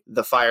literally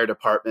the fire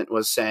department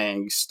was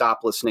saying, stop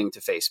listening to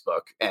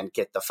Facebook and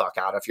get the fuck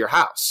out of your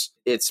house.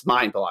 It's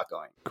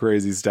mind-boggling.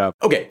 Crazy stuff.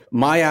 Okay,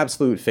 my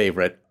absolute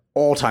favorite,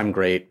 all-time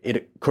great,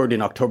 it occurred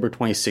in October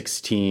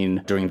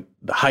 2016 during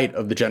the height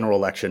of the general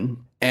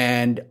election.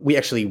 And we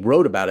actually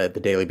wrote about it at the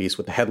Daily Beast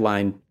with the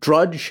headline,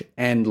 Drudge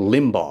and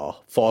Limbaugh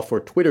Fall for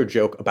Twitter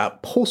Joke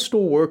About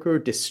Postal Worker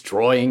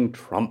Destroying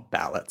Trump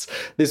Ballots.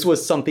 This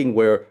was something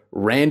where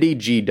Randy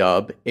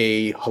G-Dub,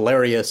 a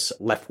hilarious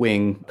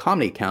left-wing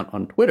comedy account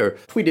on Twitter,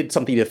 tweeted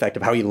something to the effect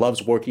of how he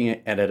loves working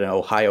at an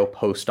Ohio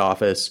post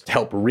office to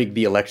help rig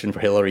the election for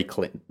Hillary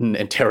Clinton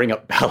and tearing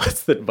up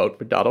ballots that vote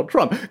for Donald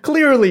Trump.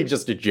 Clearly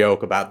just a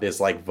joke about this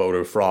like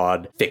voter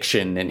fraud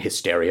fiction and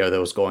hysteria that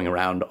was going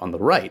around on the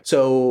right.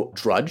 So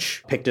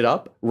Drudge picked it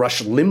up.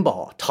 Rush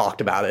Limbaugh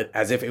talked about it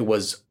as if it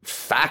was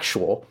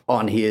factual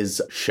on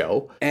his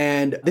show.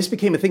 And this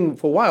became a thing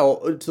for a while,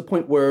 to the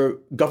point where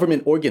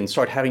government organs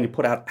started having to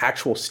put out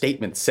actual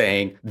statements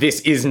saying,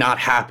 this is not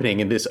happening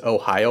in this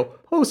Ohio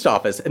post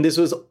office. And this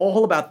was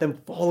all about them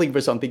falling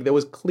for something that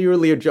was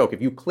clearly a joke.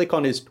 If you click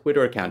on his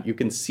Twitter account, you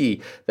can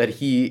see that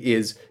he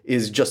is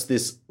just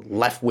this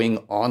left-wing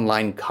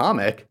online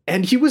comic.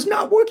 And he was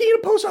not working in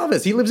a post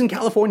office. He lives in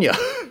California.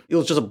 It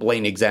was just a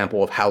blatant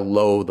example of how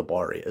low the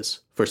bar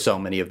is for so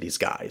many of these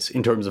guys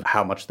in terms of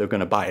how much they're going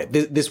to buy it.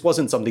 This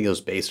wasn't something that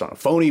was based on a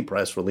phony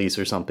press release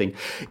or something.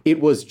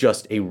 It was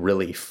just a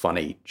really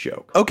funny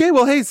joke. Okay,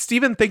 well, hey,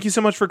 Stephen, thank you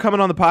so much for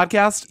coming on the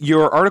podcast.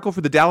 Your article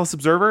for the Dallas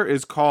Observer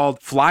is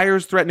called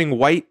Flyers Threatening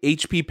White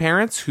HP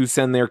Parents Who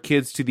Send Their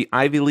Kids to the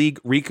Ivy League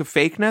Reek of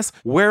Fakeness.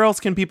 Where else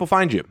can people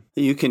find you?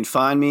 You can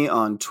find me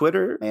on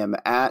Twitter. I am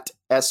at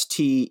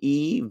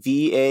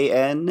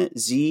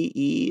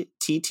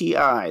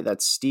StevanZetti.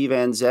 That's Steve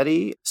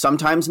Anzetti,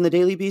 sometimes in the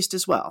Daily Beast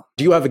as well.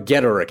 Do you have a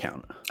Getter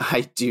account?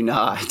 I do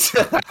not.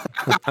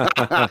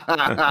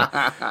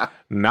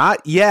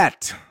 Not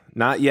yet.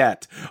 Not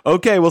yet.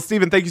 Okay, well,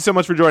 Stephen, thank you so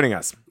much for joining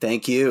us.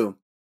 Thank you.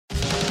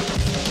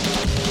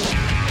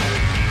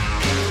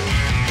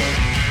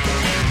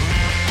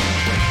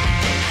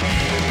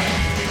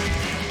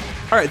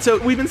 All right, so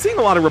we've been seeing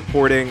a lot of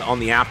reporting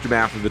on the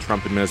aftermath of the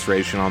Trump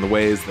administration on the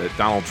ways that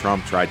Donald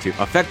Trump tried to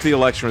affect the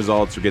election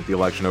results or get the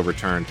election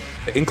overturned,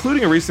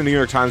 including a recent New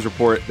York Times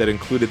report that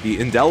included the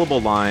indelible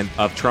line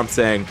of Trump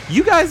saying,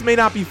 "You guys may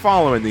not be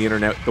following the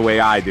internet the way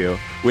I do,"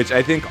 which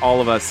I think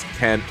all of us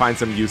can find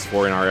some use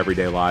for in our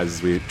everyday lives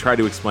as we try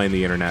to explain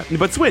the internet.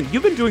 But Swin,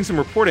 you've been doing some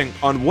reporting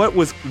on what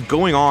was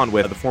going on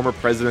with the former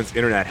president's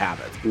internet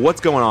habits. What's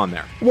going on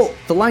there? Well,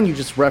 the line you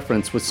just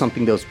referenced was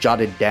something that was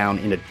jotted down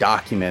in a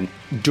document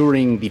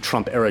during the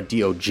Trump-era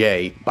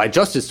DOJ by a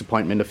Justice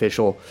Department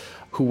official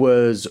who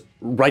was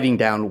writing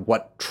down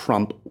what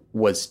Trump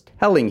was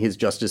telling his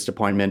Justice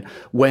Department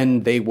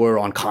when they were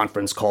on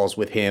conference calls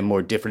with him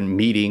or different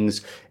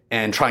meetings,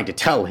 and trying to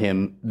tell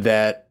him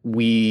that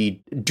we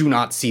do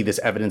not see this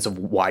evidence of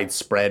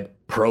widespread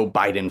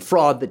pro-Biden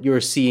fraud that you're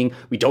seeing.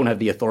 We don't have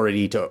the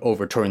authority to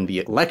overturn the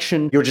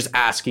election. You're just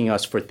asking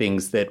us for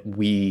things that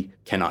we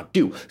cannot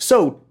do.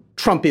 So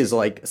Trump is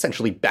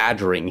essentially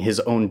badgering his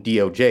own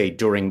DOJ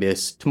during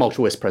this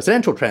tumultuous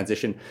presidential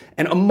transition.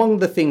 And among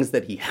the things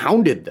that he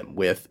hounded them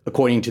with,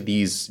 according to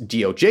these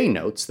DOJ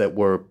notes that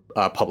were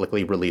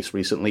publicly released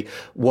recently,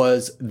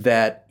 was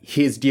that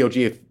his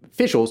DOJ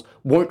officials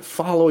weren't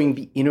following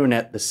the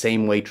internet the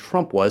same way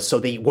Trump was, so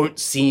they weren't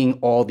seeing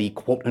all the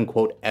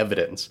quote-unquote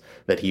evidence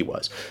that he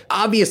was.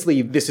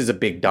 Obviously, this is a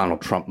big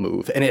Donald Trump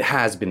move, and it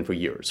has been for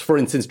years. For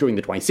instance, during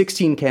the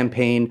 2016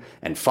 campaign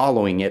and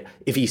following it,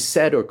 if he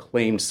said or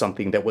claimed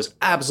something that was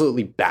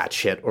absolutely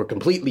batshit or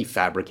completely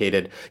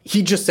fabricated,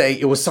 he'd just say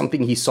it was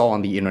something he saw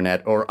on the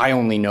internet, or I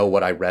only know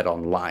what I read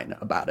online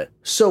about it.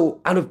 So,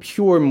 out of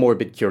pure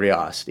morbid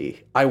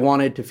curiosity, I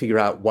wanted to figure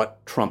out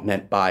what Trump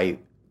meant by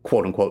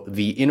quote-unquote,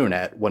 the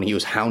internet when he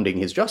was hounding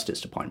his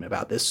Justice Department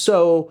about this.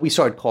 So we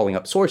started calling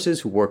up sources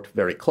who worked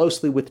very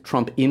closely with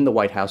Trump in the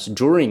White House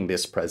during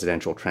this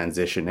presidential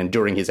transition and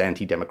during his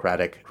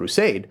anti-democratic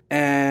crusade.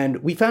 And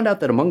we found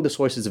out that among the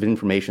sources of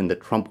information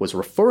that Trump was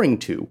referring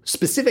to,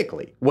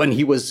 specifically when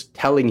he was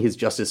telling his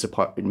Justice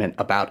Department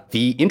about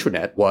the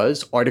internet,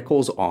 was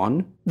articles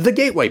on The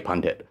Gateway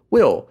Pundit.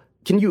 Will,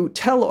 can you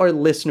tell our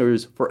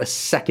listeners for a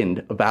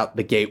second about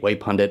The Gateway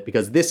Pundit?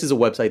 Because this is a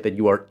website that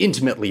you are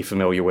intimately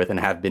familiar with and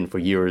have been for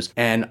years,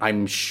 and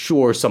I'm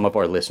sure some of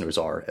our listeners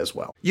are as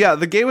well. Yeah,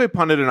 The Gateway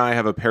Pundit and I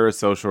have a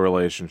parasocial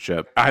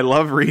relationship. I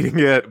love reading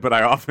it, but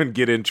I often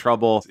get in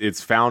trouble.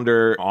 Its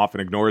founder often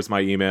ignores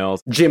my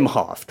emails. Jim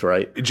Hoft,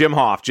 right? Jim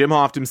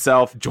Hoft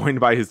himself, joined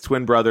by his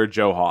twin brother,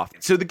 Joe Hoft.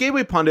 So The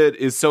Gateway Pundit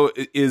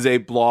is a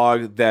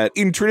blog that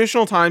in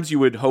traditional times you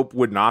would hope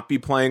would not be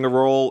playing a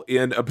role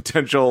in a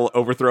potential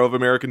overthrow of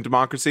American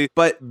democracy,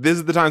 but this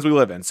is the times we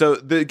live in. So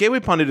the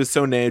Gateway Pundit is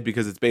so named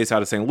because it's based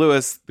out of St.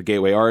 Louis, the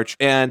Gateway Arch,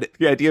 and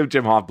the idea of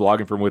Jim Hoft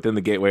blogging from within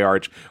the Gateway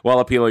Arch, while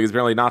appealing, is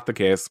apparently not the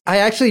case. I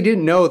actually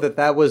didn't know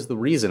that was the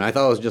reason. I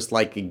thought it was just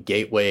a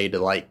gateway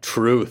to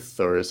truth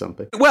or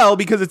something. Well,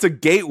 because it's a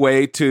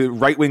gateway to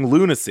right-wing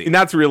lunacy, and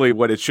that's really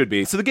what it should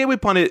be. So the Gateway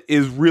Pundit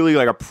is really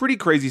a pretty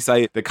crazy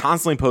site that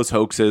constantly posts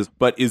hoaxes,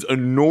 but is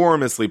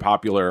enormously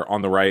popular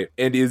on the right,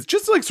 and is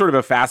just sort of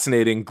a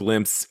fascinating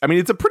glimpse. I mean,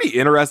 it's a pretty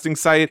interesting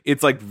site.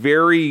 It's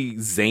very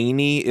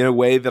zany in a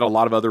way that a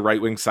lot of other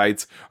right-wing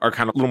sites are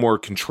kind of a little more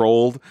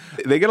controlled.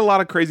 They get a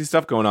lot of crazy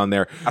stuff going on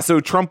there. So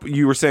Trump,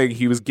 you were saying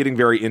he was getting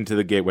very into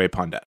the Gateway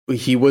Pundit.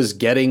 He was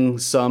getting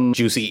some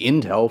juicy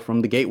intel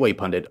from the Gateway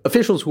Pundit.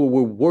 Officials who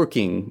were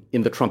working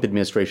in the Trump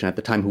administration at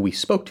the time, who we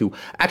spoke to,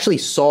 actually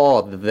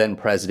saw the then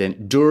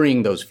president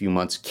during those few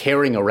months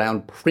carrying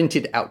around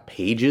printed out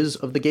pages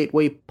of the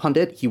Gateway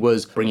Pundit. He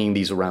was bringing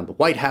these around the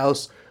White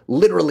House,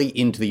 literally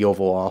into the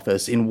Oval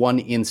Office. In one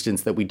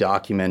instance that we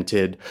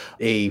documented,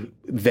 a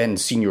then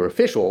senior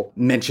official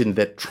mentioned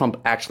that Trump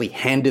actually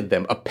handed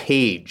them a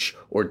page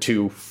or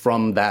two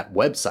from that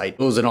website. It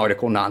was an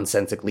article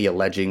nonsensically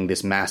alleging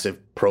this massive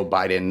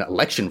pro-Biden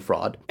election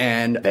fraud.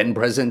 And then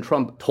President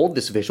Trump told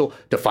this official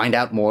to find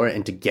out more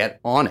and to get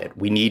on it.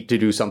 We need to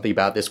do something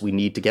about this. We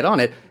need to get on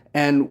it.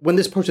 And when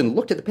this person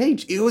looked at the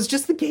page, it was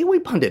just the Gateway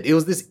Pundit. It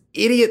was this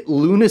idiot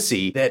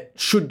lunacy that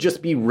should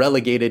just be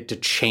relegated to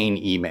chain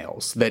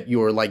emails that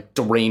your like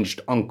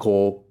deranged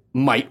uncle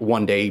might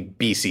one day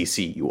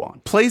BCC you on.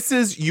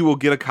 Places you will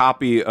get a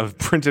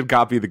printed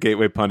copy of the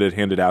Gateway Pundit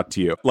handed out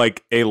to you,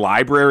 like a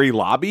library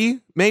lobby,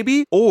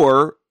 maybe,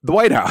 or the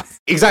White House.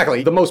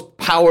 Exactly. The most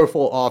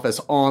powerful office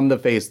on the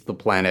face of the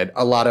planet.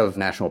 A lot of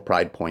national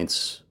pride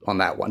points on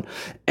that one.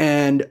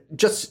 And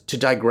just to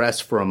digress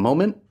for a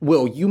moment,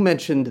 Will, you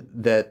mentioned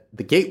that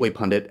the Gateway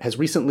Pundit has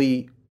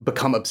recently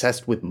become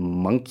obsessed with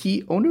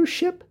monkey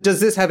ownership?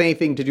 Does this have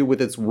anything to do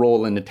with its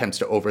role in attempts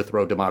to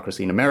overthrow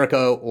democracy in America,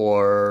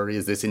 or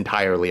is this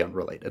entirely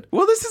unrelated?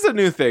 Well, this is a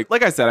new thing.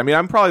 Like I said, I mean,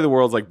 I'm probably the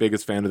world's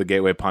biggest fan of the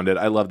Gateway Pundit.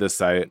 I love this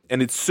site.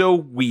 And it's so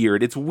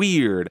weird. It's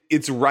weird.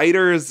 Its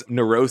writers'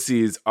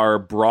 neuroses are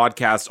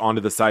broadcast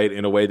onto the site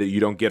in a way that you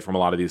don't get from a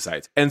lot of these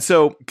sites. And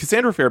so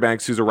Cassandra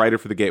Fairbanks, who's a writer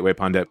for the Gateway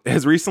Pundit,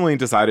 has recently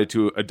decided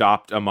to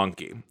adopt a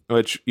monkey,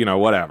 which,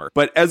 whatever.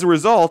 But as a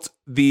result,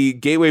 the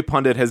Gateway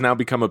Pundit has now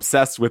become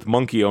obsessed with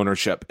monkey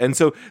ownership. And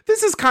so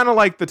this is kind of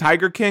like the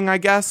Tiger King, I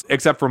guess,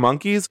 except for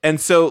monkeys. And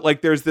so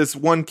there's this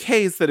one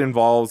case that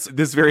involves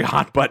this very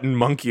hot button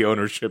monkey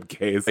ownership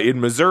case in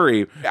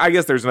Missouri. I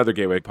guess there's another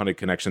Gateway Pundit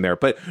connection there.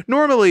 But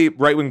normally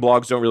right-wing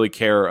blogs don't really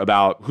care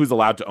about who's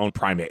allowed to own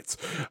primates.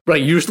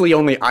 Right. Usually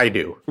only I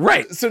do.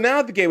 Right. So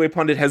now the Gateway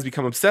Pundit has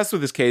become obsessed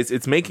with this case.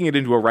 It's making it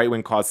into a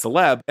right-wing cause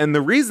celeb. And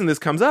the reason this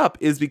comes up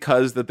is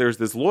because that there's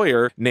this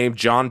lawyer named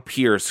John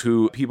Pierce,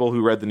 who people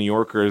who read the New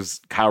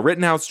Yorker's Kyle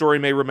Rittenhouse story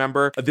may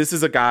remember. This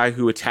is a guy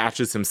who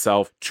attaches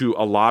himself to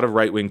a lot of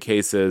right-wing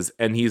cases,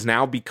 and he's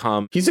now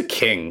become... He's a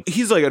king.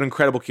 He's an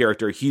incredible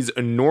character. He's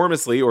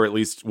enormously, or at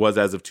least was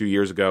as of 2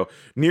 years ago,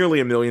 nearly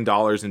 $1 million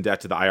in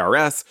debt to the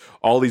IRS.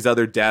 All these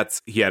other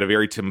debts. He had a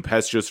very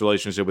tempestuous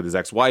relationship with his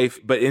ex-wife.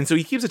 And so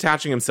he keeps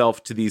attaching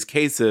himself to these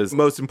cases.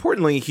 Most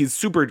importantly, he's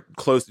super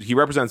close. He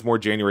represents more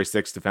January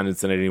 6th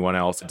defendants than anyone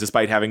else,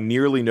 despite having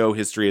nearly no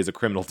history as a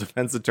criminal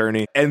defense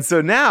attorney. And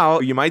so now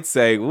you might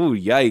say, ooh,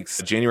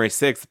 yikes, January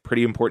 6th,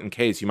 pretty important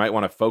case. You might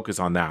want to focus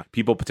on that.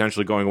 People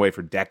potentially going away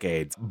for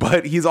decades.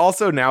 But he's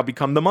also now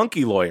become the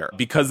monkey lawyer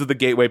because of the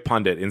Gateway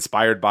Pundit,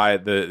 inspired by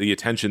the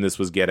attention this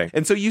was getting.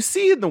 And so you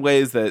see in the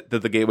ways that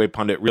the Gateway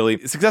Pundit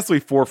really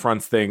successfully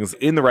forefronts things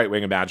in the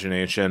right-wing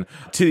imagination,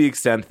 to the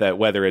extent that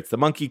whether it's the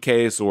monkey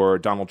case or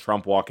Donald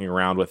Trump walking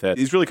around with it,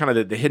 he's really kind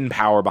of the hidden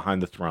power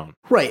behind the throne.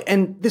 Right.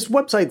 And this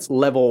website's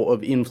level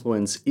of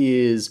influence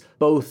is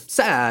both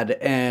sad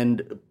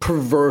and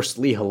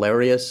perversely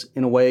hilarious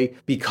in a way,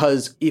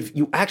 because if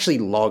you actually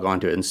log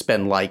onto it and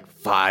spend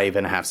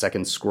 5.5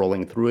 seconds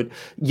scrolling through it,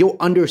 you'll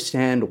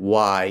understand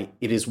why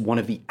it is one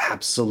of the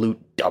absolute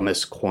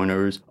dumbest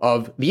corners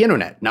of the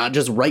internet. Not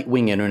just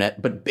right-wing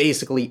internet, but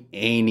basically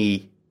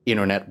any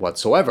internet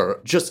whatsoever.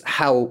 Just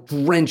how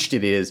drenched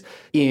it is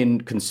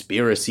in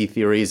conspiracy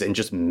theories and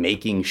just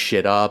making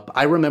shit up.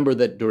 I remember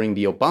that during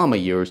the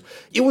Obama years,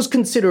 it was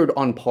considered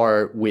on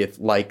par with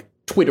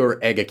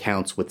Twitter egg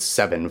accounts with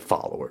 7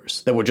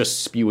 followers that were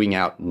just spewing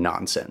out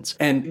nonsense.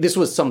 And this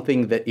was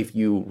something that if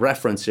you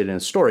referenced it in a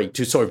story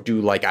to sort of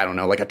do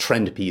a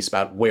trend piece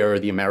about where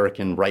the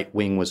American right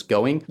wing was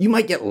going, you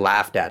might get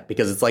laughed at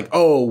because it's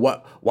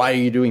why are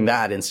you doing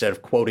that instead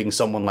of quoting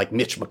someone like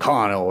Mitch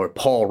McConnell or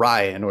Paul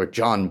Ryan or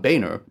John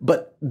Boehner?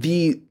 But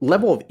the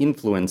level of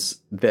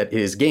influence that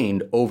it has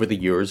gained over the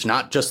years,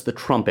 not just the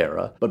Trump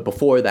era, but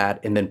before that,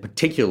 and then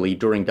particularly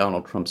during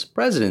Donald Trump's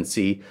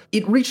presidency,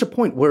 it reached a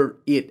point where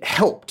it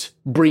helped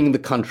bring the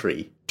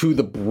country to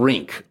the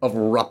brink of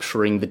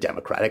rupturing the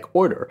democratic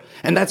order.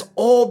 And that's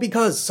all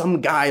because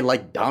some guy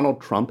like Donald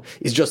Trump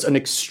is just an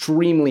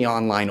extremely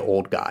online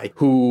old guy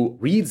who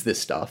reads this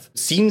stuff,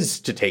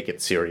 seems to take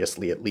it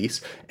seriously at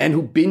least, and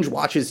who binge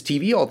watches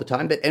TV all the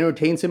time that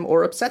entertains him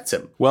or upsets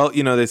him. Well,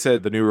 they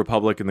said the New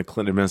Republic in the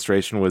Clinton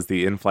administration was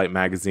the in-flight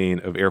magazine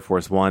of Air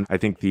Force One. I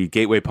think the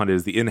Gateway Pundit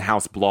is the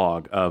in-house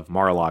blog of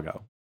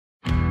Mar-a-Lago.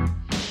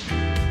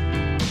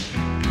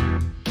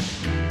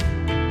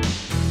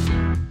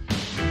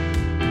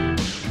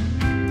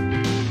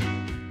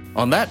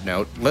 On that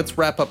note, let's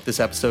wrap up this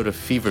episode of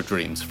Fever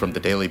Dreams from the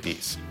Daily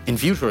Beast. In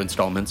future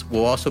installments,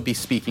 we'll also be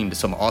speaking to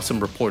some awesome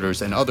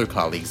reporters and other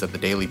colleagues at the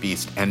Daily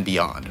Beast and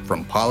beyond,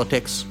 from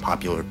politics,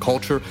 popular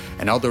culture,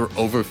 and other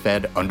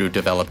overfed,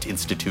 underdeveloped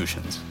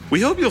institutions. We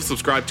hope you'll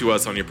subscribe to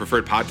us on your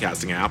preferred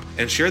podcasting app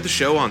and share the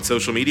show on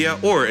social media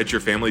or at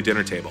your family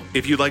dinner table.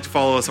 If you'd like to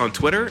follow us on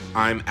Twitter,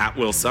 I'm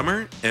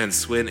 @WillSummer and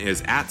Swin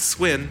is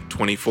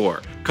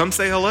 @Swin24. Come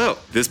say hello.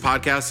 This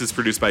podcast is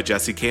produced by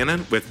Jesse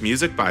Cannon with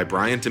music by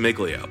Brian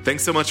DeMiglio.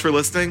 Thanks so much for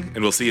listening,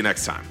 and we'll see you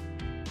next time.